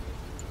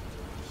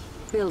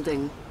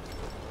 Building.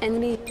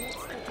 Enemy.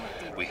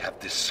 We have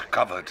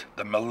discovered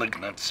the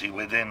malignancy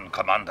within,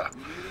 Commander.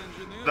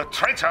 The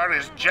traitor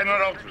is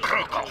General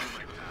Krukov.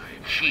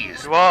 He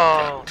is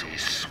Whoa. the dirty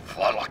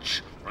swalloch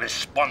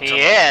responsible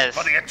He is.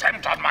 for the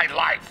attempt on my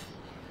life.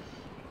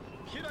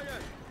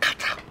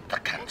 Cut out the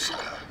cancer.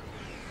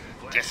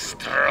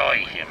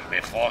 Destroy him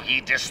before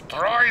he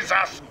destroys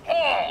us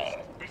all.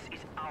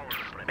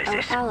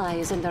 Our ally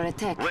is under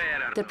attack.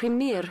 The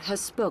Premier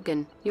has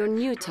spoken. Your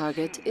new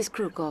target is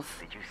Krukov.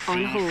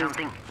 On hold.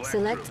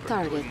 Select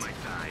target.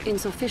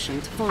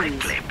 Insufficient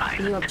funds.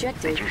 New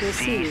objective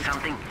received.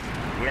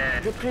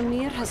 The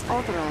Premier has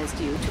authorized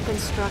you to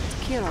construct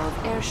Kirov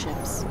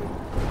airships.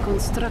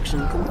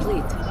 Construction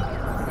complete.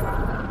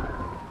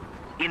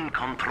 In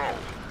control.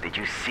 Did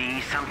you see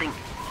something?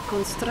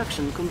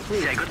 Construction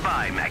complete. Say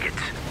goodbye,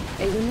 maggots.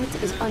 A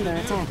unit is under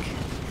attack.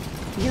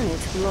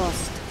 Unit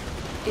lost.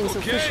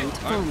 Insufficient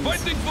funds. I'm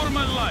fighting for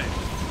my life.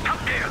 How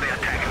dare they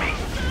attack me?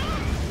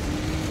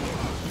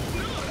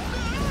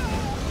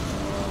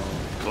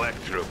 Black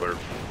Trooper.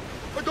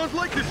 I don't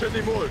like this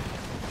anymore.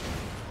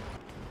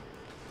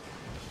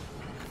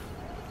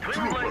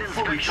 Twin blade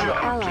inspection.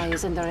 Our ally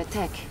is under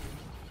attack.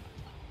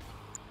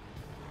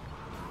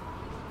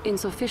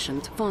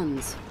 Insufficient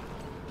funds.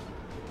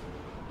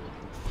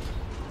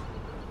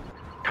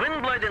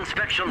 Twin blade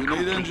inspection You need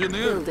complete.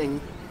 engineer?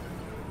 Building.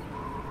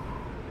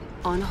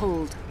 On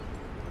hold.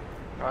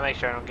 I'll make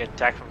sure I don't get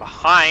attacked from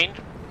behind.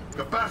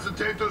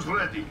 Capacitors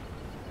ready.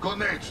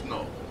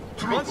 Konechno.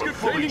 Trooper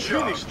fully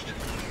charged.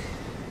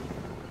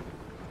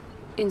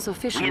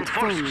 Insufficient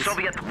Reinforced funds.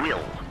 Soviet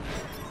will.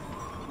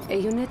 A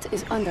unit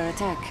is under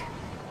attack.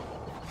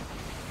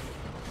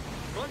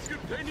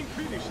 Conscript training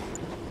finished.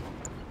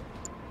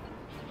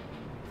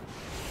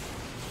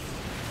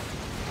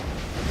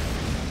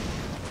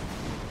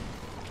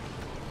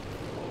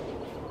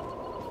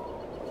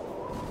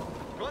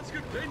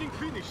 Conscript training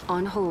finished.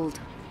 On hold.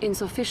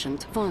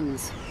 Insufficient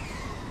funds.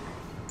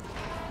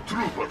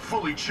 Trooper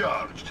fully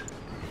charged.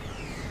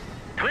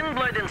 Twin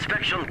blade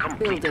inspection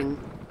complete. Building.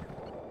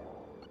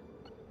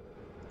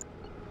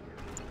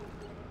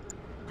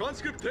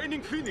 Conscript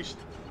training finished.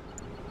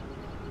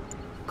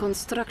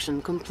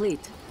 Construction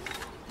complete.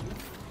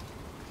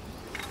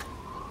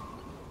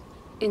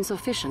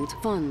 Insufficient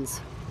funds.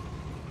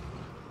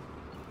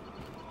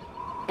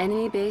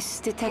 Enemy base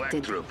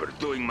detected. Trooper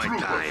doing my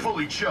Trooper time.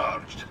 fully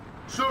charged.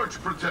 Surge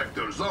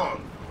protectors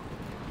on.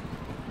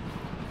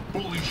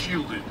 Fully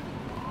shielded.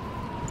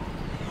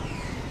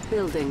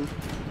 Building.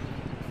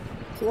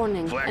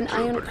 Warning, Black an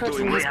iron Trooper curtain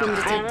doing has my been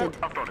time.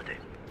 detected. Authority.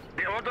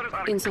 The orders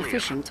are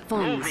Insufficient clear.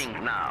 funds.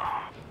 Moving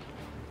now.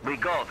 We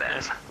go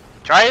then.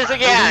 Try this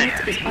again.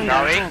 Unit is under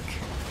Shall we? attack.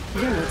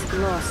 Unit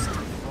lost.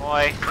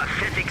 Boy.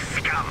 Pathetic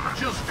scum.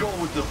 Just go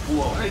with the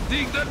flow. I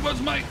think that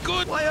was my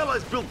good. Why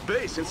allies built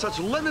base in such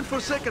linen for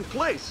second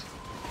place?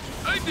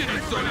 I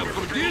didn't sign up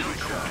for this.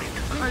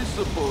 I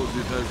suppose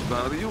it has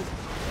value.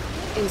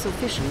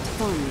 Insufficient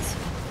funds.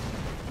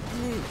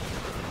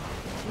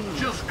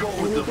 Just go with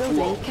Enemy the building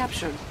flow.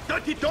 captured.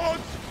 Dirty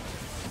dogs!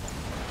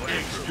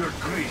 Extra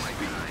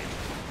crispy.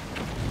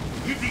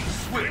 Hitting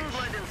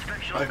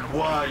switch. I'm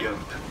wired.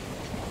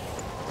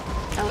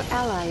 Our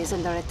ally is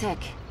under attack.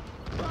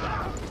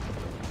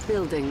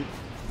 Building.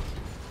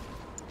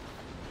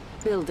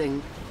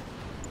 Building.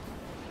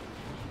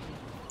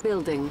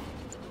 Building.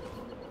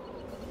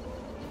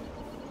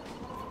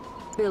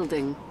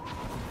 Building.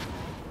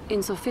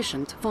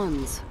 Insufficient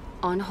funds.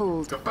 On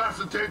hold.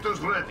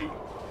 Capacitors ready.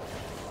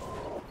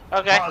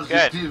 Okay,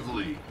 good.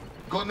 Positively.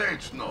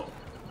 Konechno.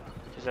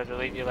 Just have to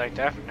leave you like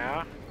that for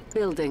now.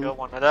 Building. Build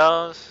one of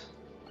those.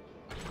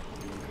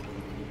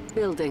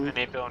 Building. I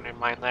need to build a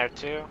mine there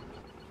too.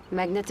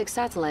 Magnetic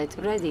satellite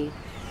ready.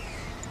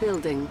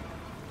 Building.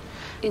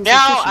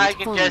 Now I Insufficient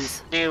can funds.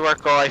 just do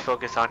work all I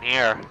focus on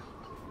here.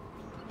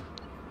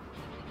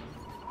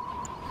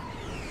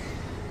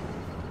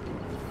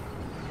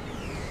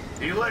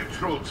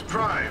 Electrodes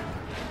prime.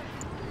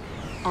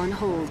 On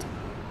hold.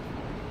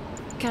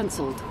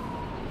 Cancelled.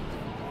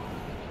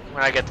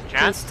 When I get the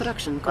chance.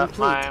 Construction But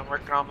complete. I'm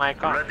working on my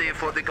car. Ready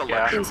for the Yeah.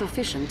 collection.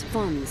 Insufficient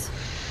funds.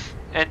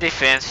 And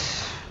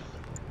defense.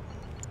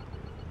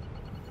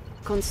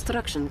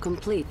 Construction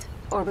complete.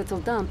 Orbital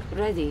dump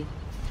ready.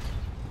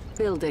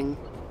 Building.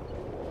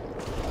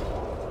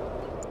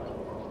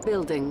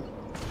 Building.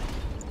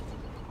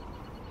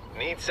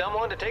 Need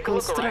someone to take a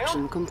look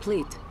Construction around?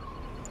 complete.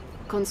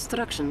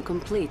 Construction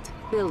complete.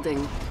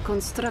 Building.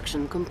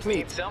 Construction complete.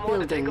 Need someone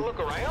to take Building. a look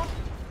around?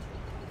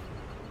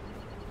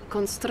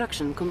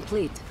 Construction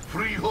complete.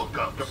 Free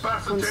hookup.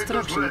 Capacitors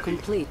Construction ready.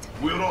 complete.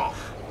 We're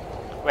off.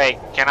 Wait,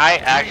 can I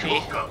Free actually?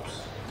 hookups.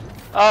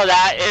 Oh,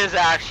 that is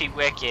actually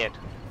wicked.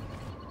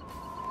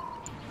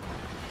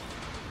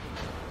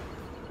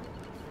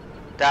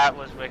 That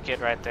was wicked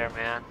right there,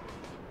 man.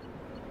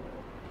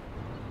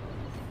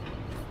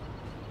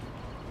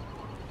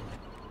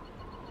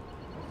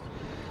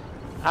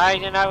 I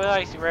did not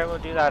realize you were able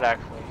to do that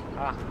actually.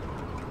 Ah.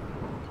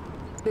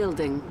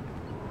 Building.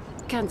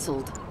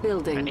 Cancelled.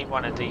 Building. I need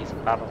one of these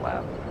battle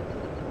lab.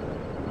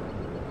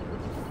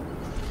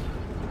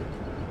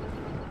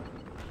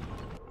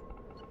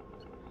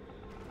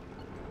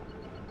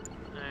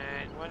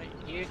 And what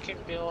you can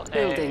build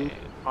Building.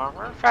 a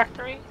armor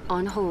factory?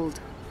 On hold.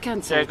 So I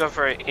Cancelled. go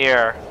for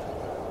air.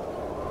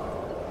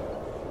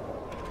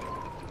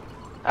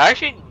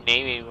 Actually,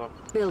 maybe.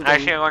 Building.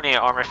 Actually, I need an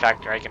armor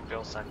factory. I can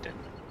build something.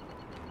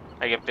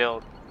 I can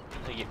build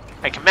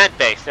a command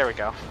base. There we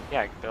go.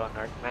 Yeah, I can build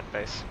another command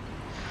base.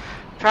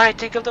 Try to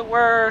think of the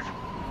word.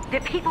 The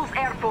People's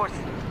Air Force.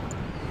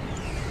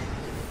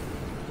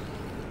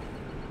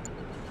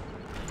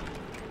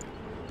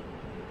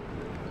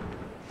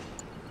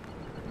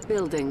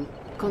 Building.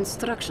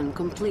 Construction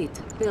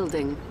complete.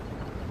 Building.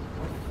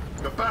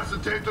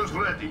 Capacitors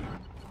ready.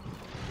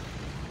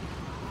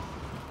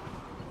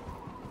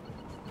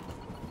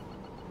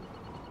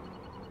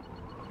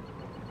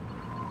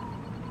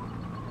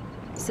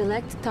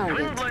 Select target.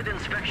 Twin blade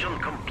inspection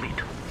complete.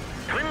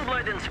 Twin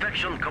blade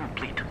inspection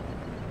complete.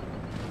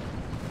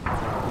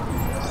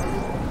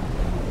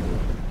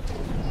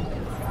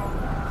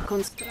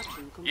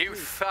 Construction complete. You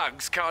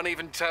thugs can't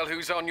even tell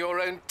who's on your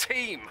own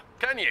team,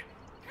 can you?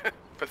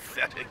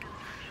 Pathetic.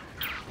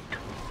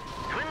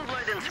 Twin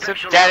blade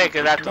inspection Pathetic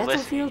is that to listen to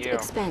Battlefield you.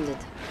 expanded.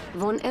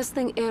 Von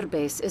Esting Air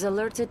Base is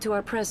alerted to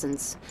our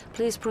presence.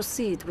 Please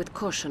proceed with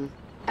caution.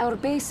 Our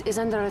base is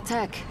under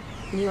attack.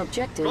 New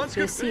objective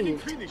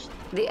received.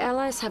 The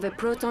Allies have a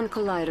proton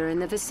collider in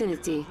the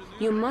vicinity.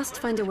 You must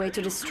find a way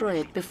to destroy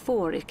it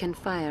before it can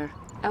fire.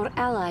 Our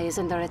ally is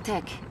under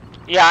attack.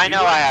 Yeah, I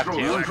know I have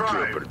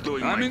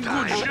to. I'm in good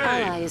Our shape.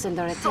 ally is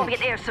under attack.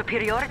 Soviet air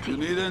superiority. You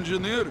need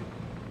engineer?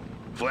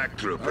 Flak I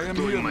trooper am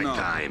doing here my now.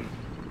 time.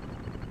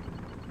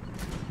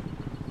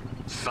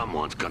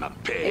 Someone's gonna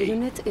A pay.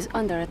 unit is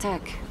under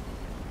attack.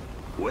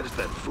 Where's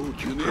that food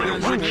you You need brought?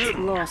 Unit engineer?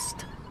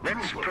 lost.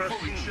 Let's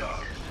proceed.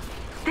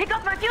 Take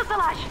up my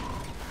fuselage.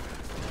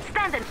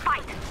 Stand and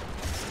fight.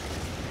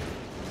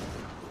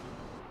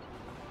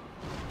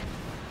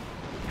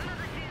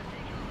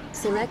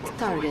 Select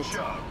target.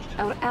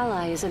 Our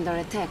ally is under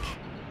attack.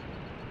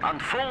 On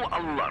full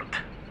alert.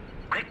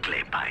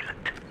 Quickly, pilot.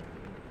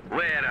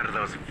 Where are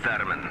those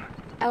vermin?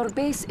 Our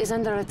base is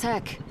under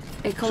attack.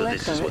 A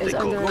collector is what is they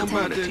call under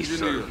Combat attack. Community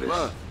engineer. service.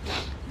 Ah.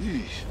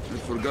 Yeesh, I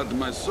forgot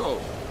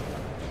myself.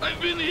 I've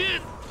been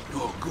hit.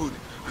 Oh, good.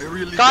 I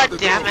really God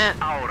gotta damn go.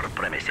 it! Our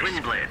premises.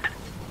 Twin blade.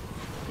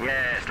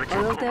 Yes, let's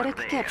look over Aeroderic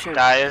there. captured.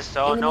 That is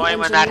so Enemy annoying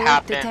when that engineer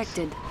happens.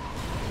 detected.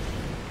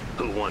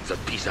 Who wants a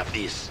piece of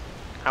this?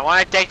 I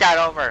want to take that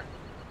over.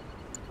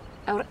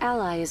 Our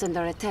ally is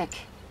under attack.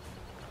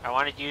 I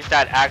want to use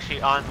that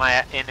actually on my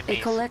A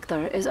enemies.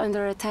 collector is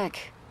under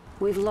attack.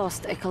 We've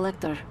lost a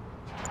collector.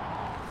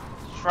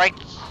 Strike.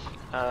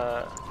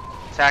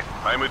 Attack.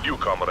 I'm with you,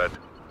 comrade.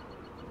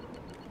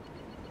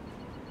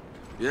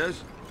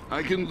 Yes,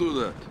 I can do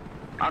that.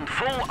 On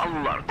full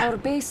alert. Our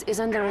base is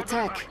under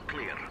attack.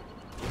 Clear.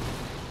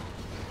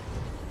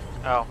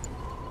 Oh.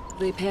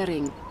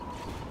 Repairing.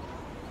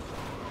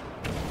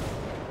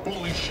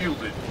 Fully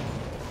shielded.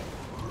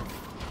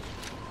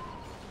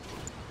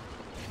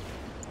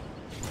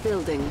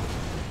 Building.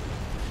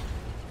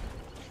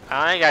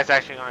 I think that's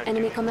actually going to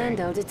Enemy do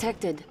commando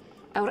detected.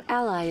 Our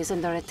ally is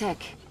under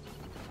attack.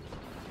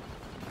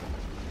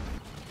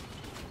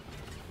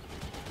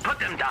 Put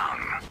them down.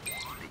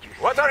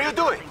 What are you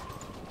doing?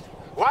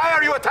 Why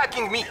are you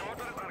attacking me?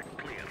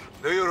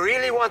 Do you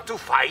really want to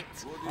fight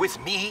with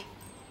me?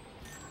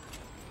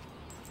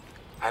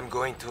 I'm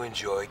going to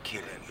enjoy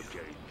killing you.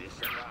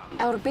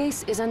 Our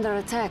base is under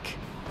attack.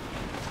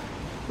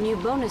 New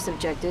bonus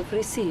objective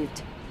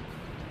received.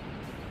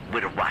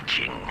 We're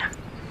watching.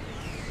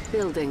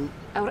 Building.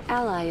 Our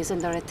ally is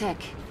under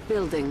attack.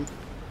 Building.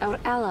 Our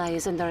ally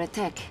is under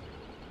attack.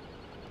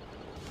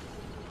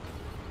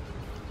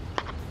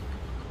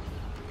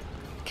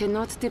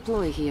 Cannot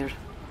deploy here.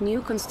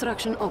 New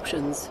construction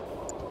options.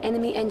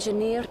 Enemy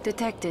engineer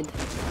detected.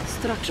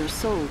 Structure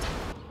sold.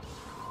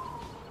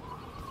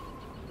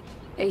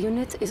 A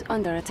unit is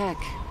under attack.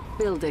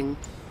 Building.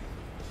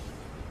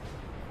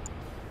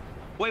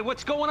 Wait,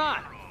 what's going on?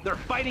 They're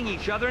fighting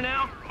each other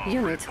now?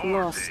 Unit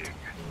lost.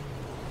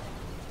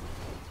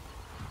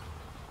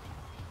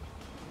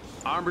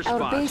 Arm Our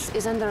response. base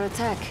is under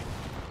attack.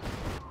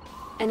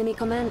 Enemy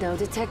commando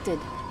detected.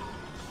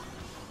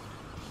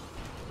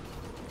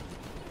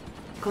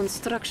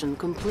 Construction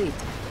complete.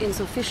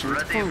 Insufficient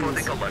Ready for the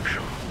funds.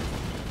 collection.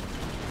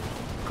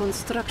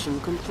 Construction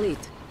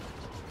complete.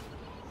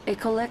 A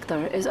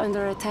collector is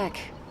under attack.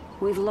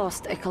 We've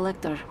lost a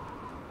collector.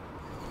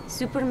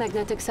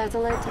 Supermagnetic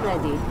satellite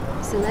ready.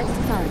 Select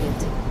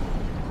target.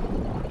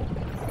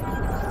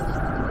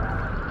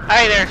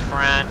 Hi there,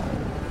 friend.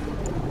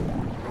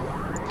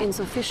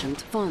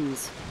 Insufficient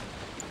funds.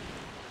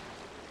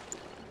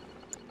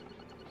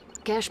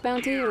 Cash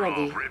bounty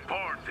ready.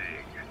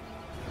 Reporting.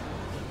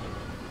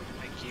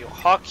 Thank you,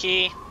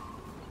 hockey.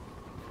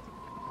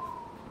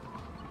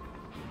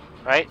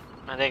 Right?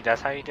 I think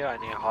that's how you do it. I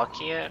need to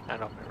hotkey it. I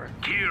don't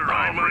remember.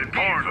 I'm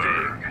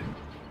reporting.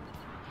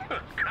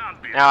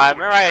 Now I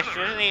remember I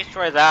should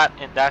destroy that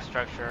in that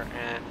structure,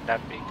 and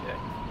that'd be good.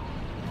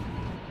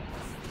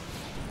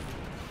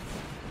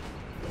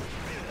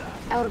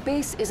 Our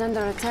base is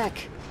under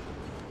attack.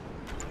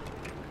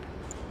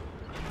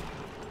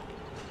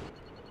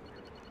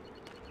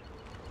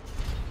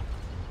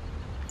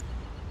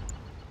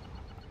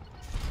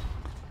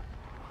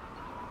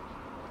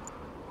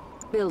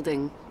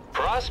 Building.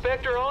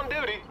 Prospector on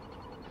duty.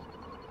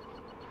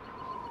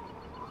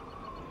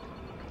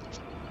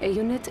 A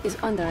unit is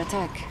under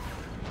attack.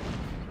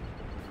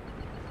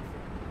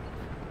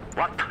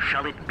 What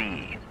shall it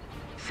be?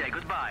 Say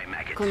goodbye,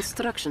 maggot.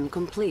 Construction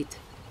complete.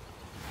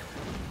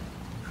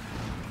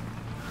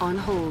 On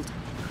hold.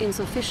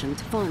 Insufficient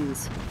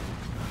funds.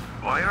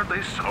 Why are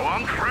they so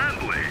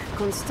unfriendly?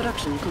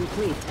 Construction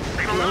complete.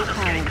 Low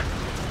power.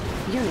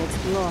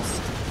 Unit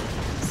lost.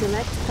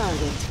 Select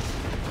target.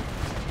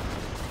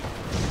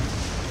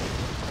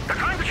 They're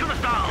trying to shoot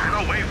us down.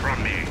 Get away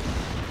from me.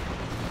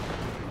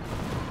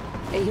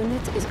 A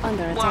unit is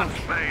under attack. Let's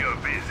pay a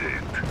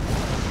visit.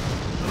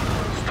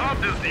 Stop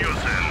this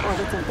nuisance.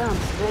 Orbital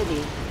dumps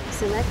ready.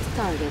 Select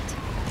target.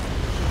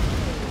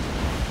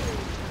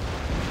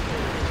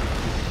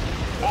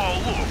 Oh,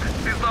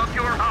 look. Is that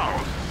your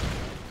house?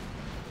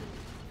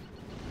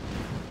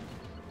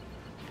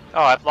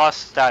 Oh, I've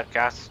lost that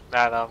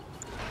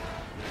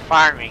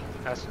farming.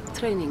 That's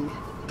Training.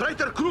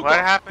 Traitor what Krukov,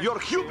 happened. your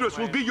hubris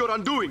will be your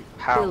undoing.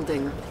 How?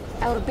 Building.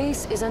 Our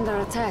base is under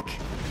attack.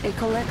 A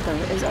collector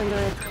is under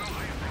attack.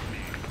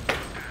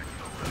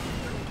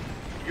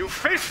 You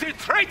filthy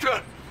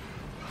traitor!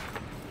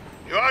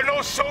 You are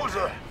no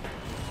soldier.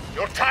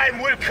 Your time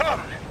will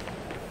come.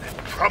 I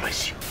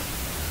promise you.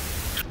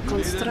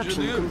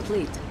 Construction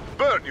complete.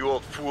 Burn, you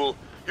old fool!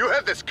 You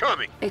had this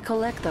coming! A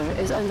collector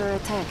is under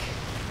attack.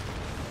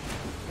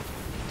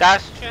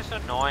 That's just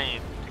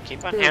annoying to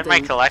keep on hitting my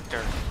Building.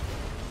 collector.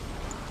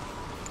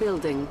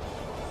 Building.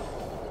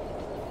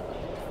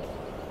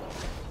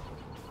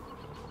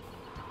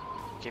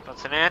 Keep on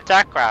sending an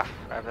attack craft.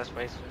 Grab this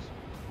place.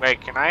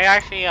 Wait, can I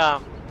actually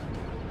Enemy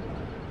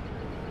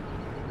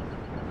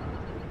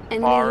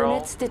borrow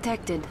units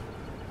detected.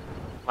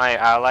 my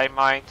ally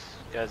mines?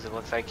 Because it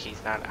looks like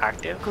he's not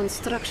active.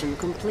 Construction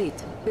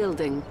complete.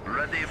 Building.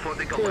 Ready for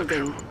the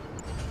Building.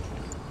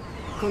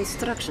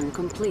 Construction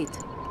complete.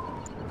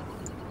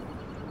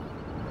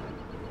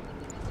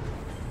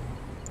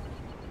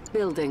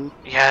 Building.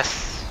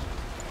 Yes.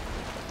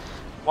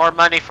 More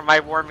money for my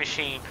war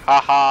machine.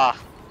 Haha.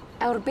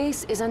 Our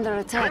base is under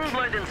attack.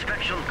 Twin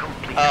inspection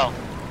complete. Oh.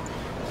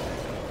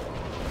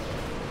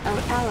 Our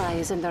ally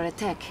is under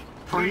attack.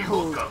 On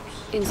hold.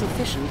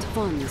 Insufficient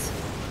funds.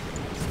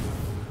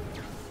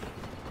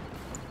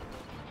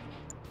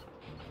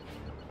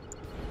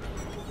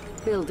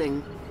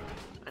 Building.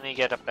 I need to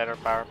get a better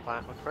power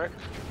plant real quick.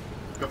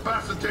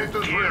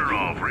 Capacitors Gear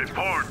off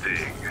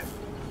reporting.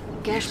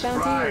 Cash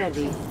bounty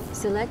ready.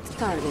 Select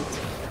target.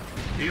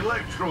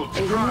 Electrodes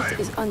A unit drive.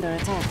 is under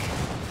attack.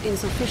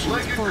 Insufficient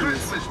Like a funds.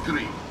 Christmas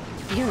tree.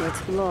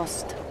 Unit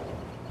lost.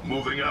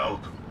 Moving out.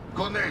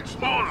 Connect.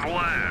 Who's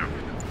left?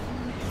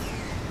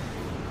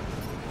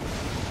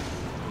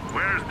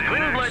 Where's the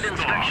Twin blade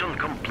inspection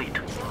complete.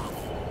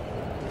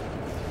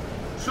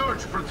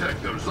 Search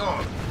protectors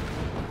on.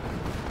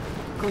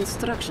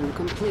 Construction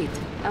complete.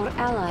 Our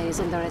ally is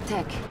under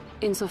attack.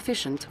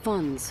 Insufficient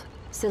funds.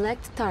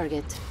 Select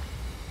target.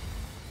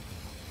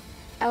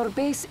 Our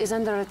base is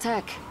under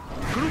attack.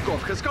 Krukov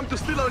has come to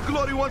steal our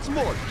glory once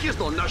more. He's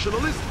no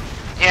nationalist.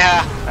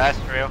 Yeah, that's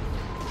true.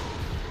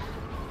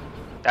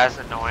 That's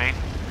annoying.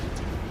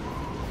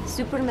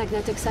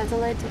 Supermagnetic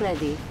satellite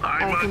ready.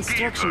 I'm Our a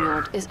construction keeper.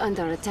 yard is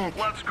under attack.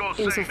 Let's go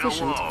say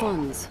Insufficient hello.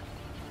 funds.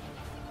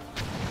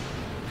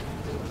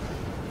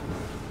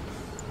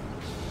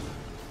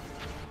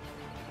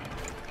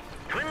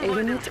 A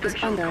unit is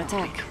under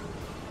attack.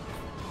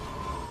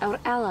 Our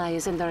ally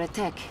is under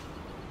attack.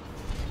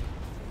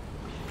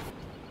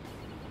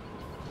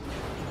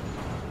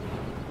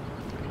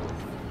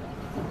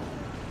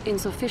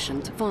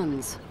 Insufficient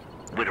funds.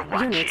 We're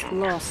watching. Unit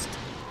lost.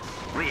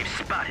 We've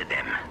spotted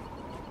them.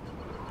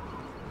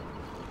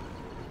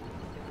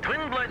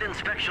 Twin blade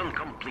inspection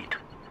complete.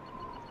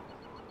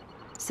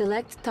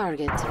 Select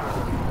target.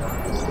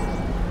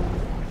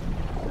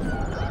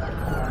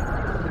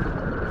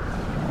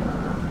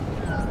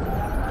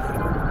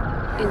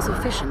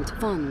 Insufficient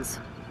funds.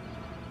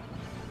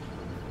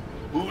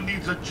 Who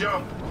needs a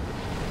jump?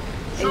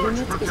 A Search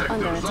unit is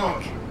under protectors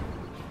on. attack.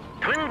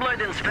 Twin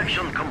blade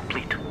inspection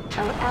complete.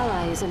 Our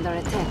ally is under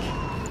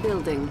attack.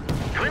 Building.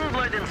 Twin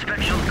blade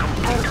inspection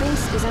complete. Our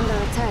base is under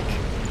attack.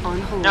 On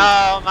hold.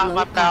 No, not Low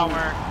my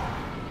power.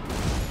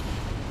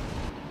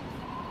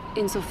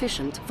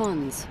 Insufficient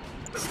funds.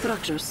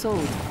 Structure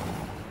sold.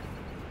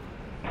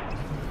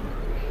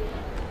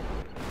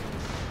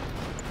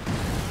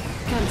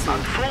 Cancel. On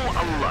full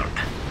alert.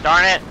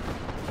 Darn it.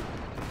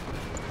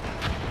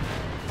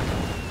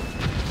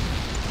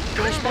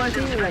 Flash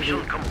bounty ready.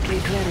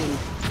 Repairing.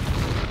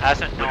 That's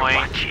We're annoying.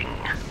 watching.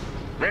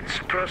 Let's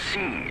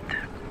proceed.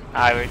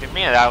 I would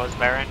admit that was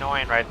very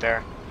annoying right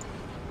there.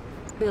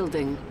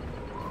 Building.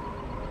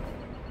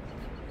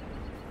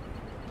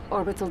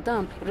 Orbital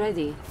dump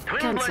ready.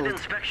 Twin blade Cancelled.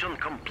 inspection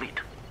complete.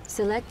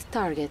 Select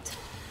target.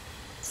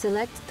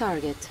 Select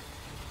target.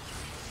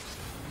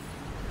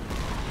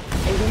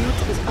 A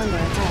unit is under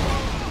attack.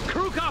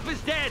 Krukov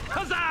is dead!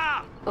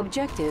 Huzzah!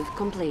 Objective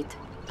complete.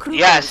 Krukov's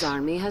Yes.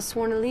 army has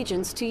sworn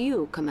allegiance to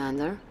you,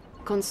 Commander.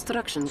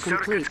 Construction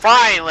complete.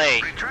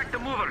 Finally! Retract the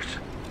movers.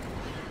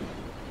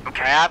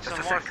 Okay, I have that's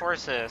some a more sec.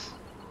 forces.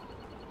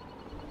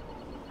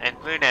 And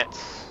units.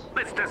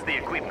 Let's test the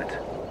equipment.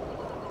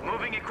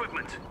 Moving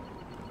equipment.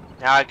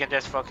 Now I can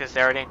just focus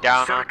everything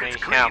down on the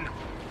Circuits camp. clean.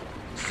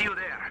 See you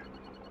there.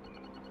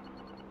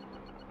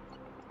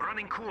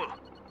 Running cool.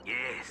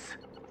 Yes.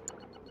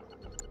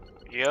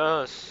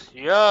 Yes,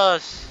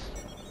 yes.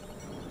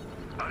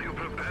 Are you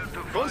prepared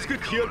to Let's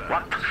get here.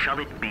 What shall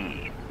it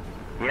be?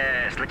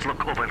 Yes, let's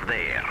look over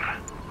there.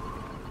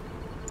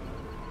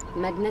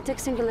 Magnetic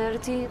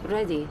singularity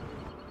ready.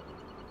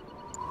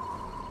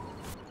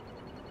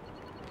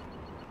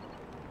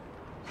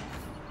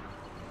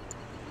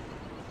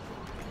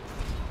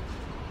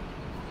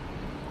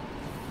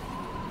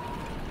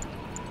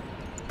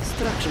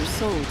 Structure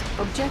sold.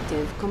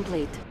 Objective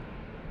complete.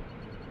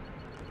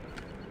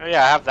 Oh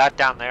yeah, I have that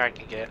down there I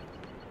can get.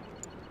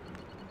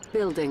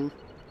 Building.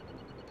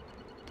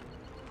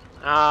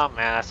 Oh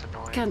man, that's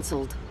annoying.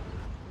 Cancelled.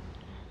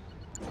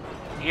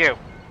 You.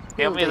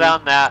 Get me Building.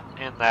 down that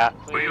and that,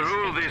 We please.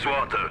 rule these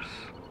waters.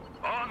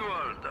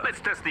 Onward. Let's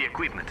test the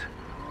equipment.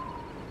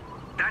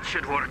 That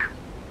should work.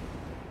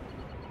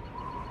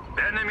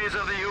 Enemies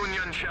of the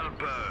Union shall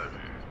burn.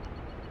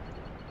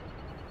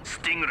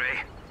 Stingray,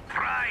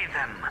 fry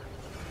them.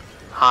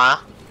 Huh?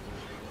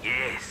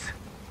 Yes.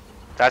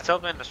 That's all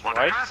been destroyed?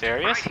 Watercraft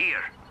Serious? right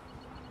here.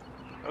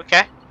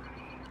 Okay.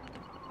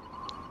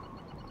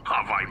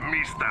 Have I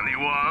missed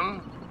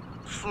anyone?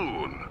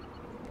 Soon.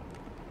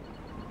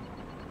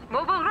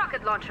 Mobile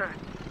rocket launcher.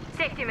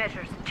 Safety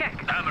measures, check.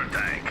 Hammer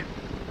tank.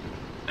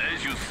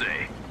 As you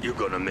say. You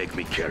gonna make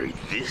me carry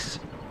this?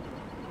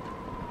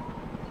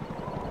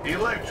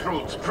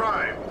 Electrodes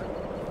primed.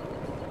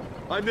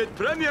 I made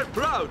Premier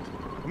proud.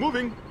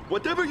 Moving,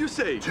 whatever you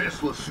say.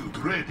 Tesla suit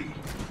ready.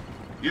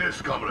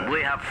 Yes, comrade.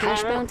 We have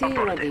Flash full bounty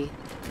authority. ready.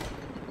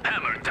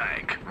 Hammer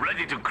tank,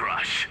 ready to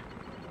crush.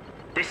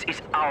 This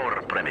is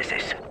our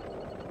premises.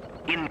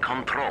 In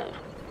control.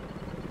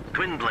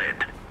 Twin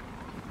blade.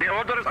 The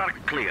orders are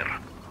clear.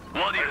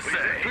 What do you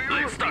say?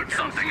 Let's start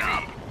something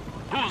up.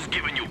 Who's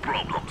giving you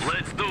problems?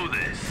 Let's do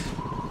this.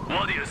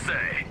 What do you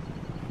say?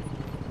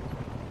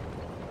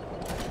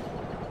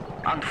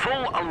 On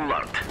full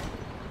alert.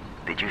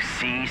 Did you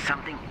see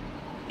something?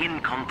 In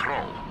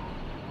control.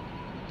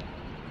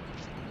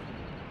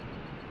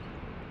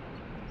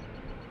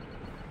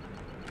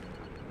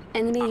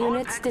 Enemy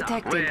units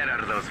detected. Where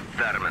are those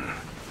vermin?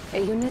 A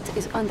unit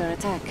is under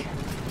attack.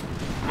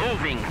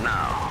 Moving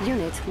now.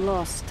 Unit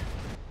lost.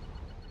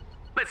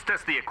 Let's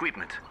test the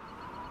equipment.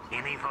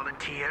 Any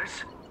volunteers?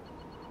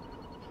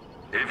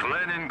 If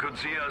Lenin could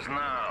see us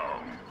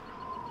now.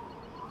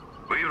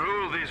 We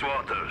rule these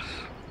waters.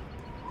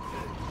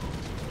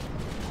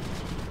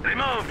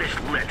 Remove this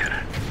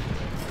litter.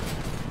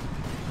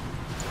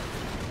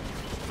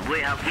 We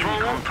have full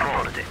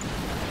control of it.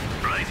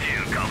 Right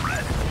here,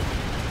 comrade.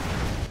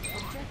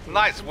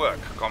 Nice work,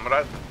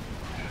 comrade.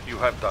 You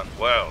have done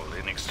well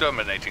in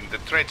exterminating the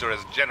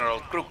traitorous General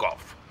Krukov.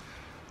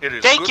 It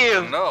is Thank good you.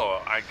 to know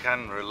I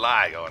can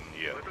rely on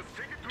you.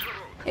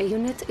 A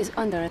unit is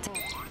under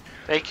attack.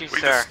 Thank you, We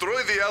sir.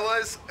 destroyed the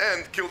Allies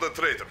and killed a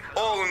traitor,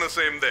 all in the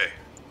same day.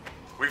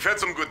 We've had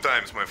some good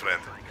times, my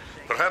friend.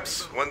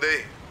 Perhaps one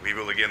day we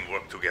will again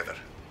work together.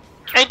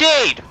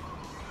 Indeed!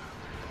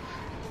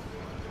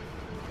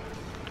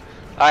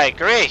 I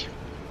agree.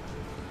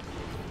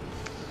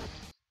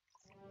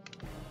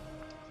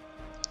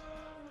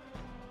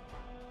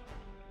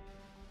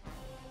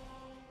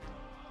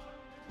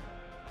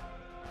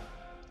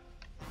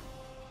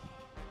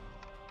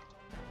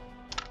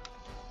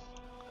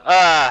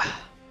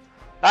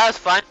 That was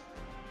fun.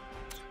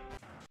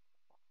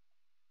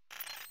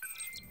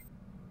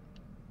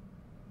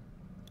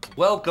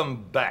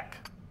 Welcome back,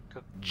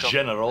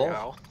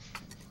 General.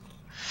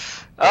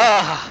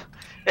 Oh,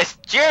 it's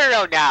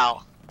General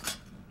now.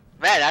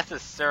 Man, that's a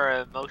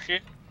stir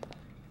emotion.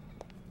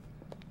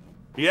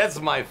 Yes,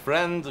 my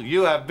friend,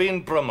 you have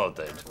been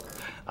promoted.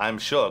 I'm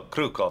sure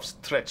Krukov's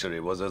treachery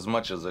was as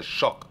much as a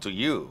shock to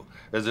you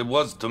as it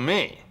was to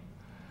me.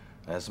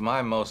 As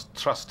my most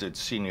trusted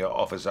senior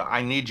officer,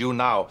 I need you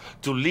now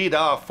to lead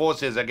our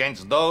forces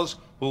against those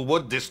who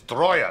would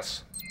destroy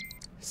us.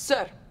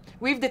 Sir,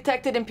 we've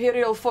detected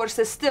Imperial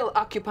forces still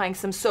occupying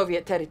some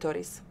Soviet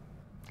territories.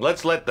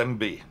 Let's let them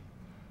be,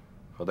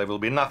 for they will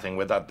be nothing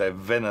without their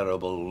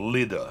venerable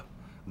leader,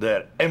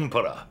 their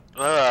emperor.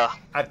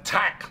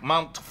 Attack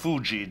Mount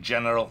Fuji,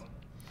 General.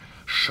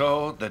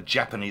 Show the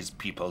Japanese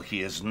people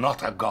he is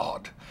not a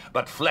god,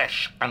 but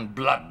flesh and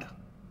blood.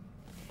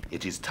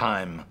 It is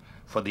time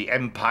for the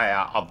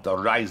Empire of the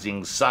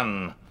Rising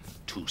Sun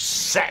to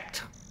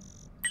set.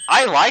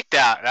 I like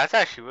that. That's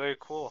actually really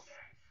cool.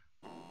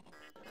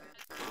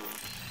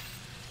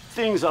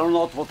 Things are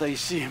not what they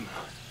seem.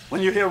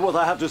 When you hear what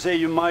I have to say,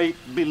 you might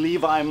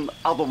believe I'm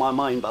out of my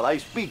mind, but I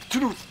speak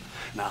truth.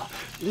 Now,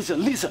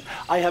 listen.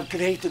 I have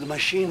created a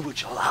machine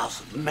which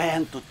allows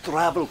man to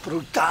travel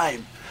through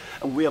time.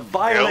 And we have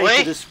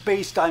violated the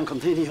space-time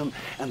continuum,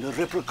 and the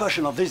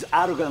repercussions of this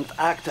arrogant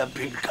act have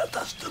been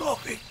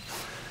catastrophic.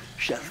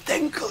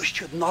 Shardenko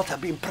should not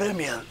have been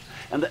premier,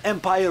 and the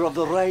Empire of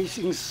the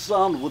Rising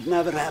Sun would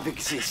never have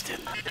existed.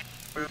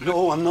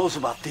 No one knows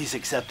about this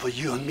except for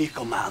you and me,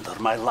 Commander.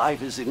 My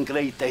life is in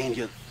great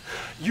danger.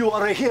 You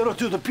are a hero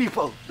to the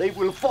people. They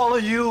will follow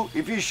you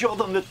if you show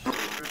them the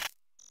truth.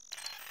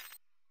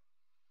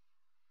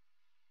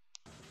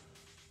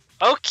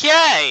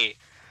 Okay!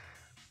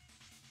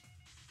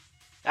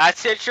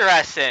 That's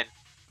interesting.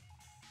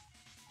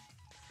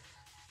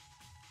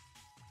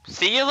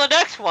 See you in the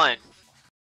next one.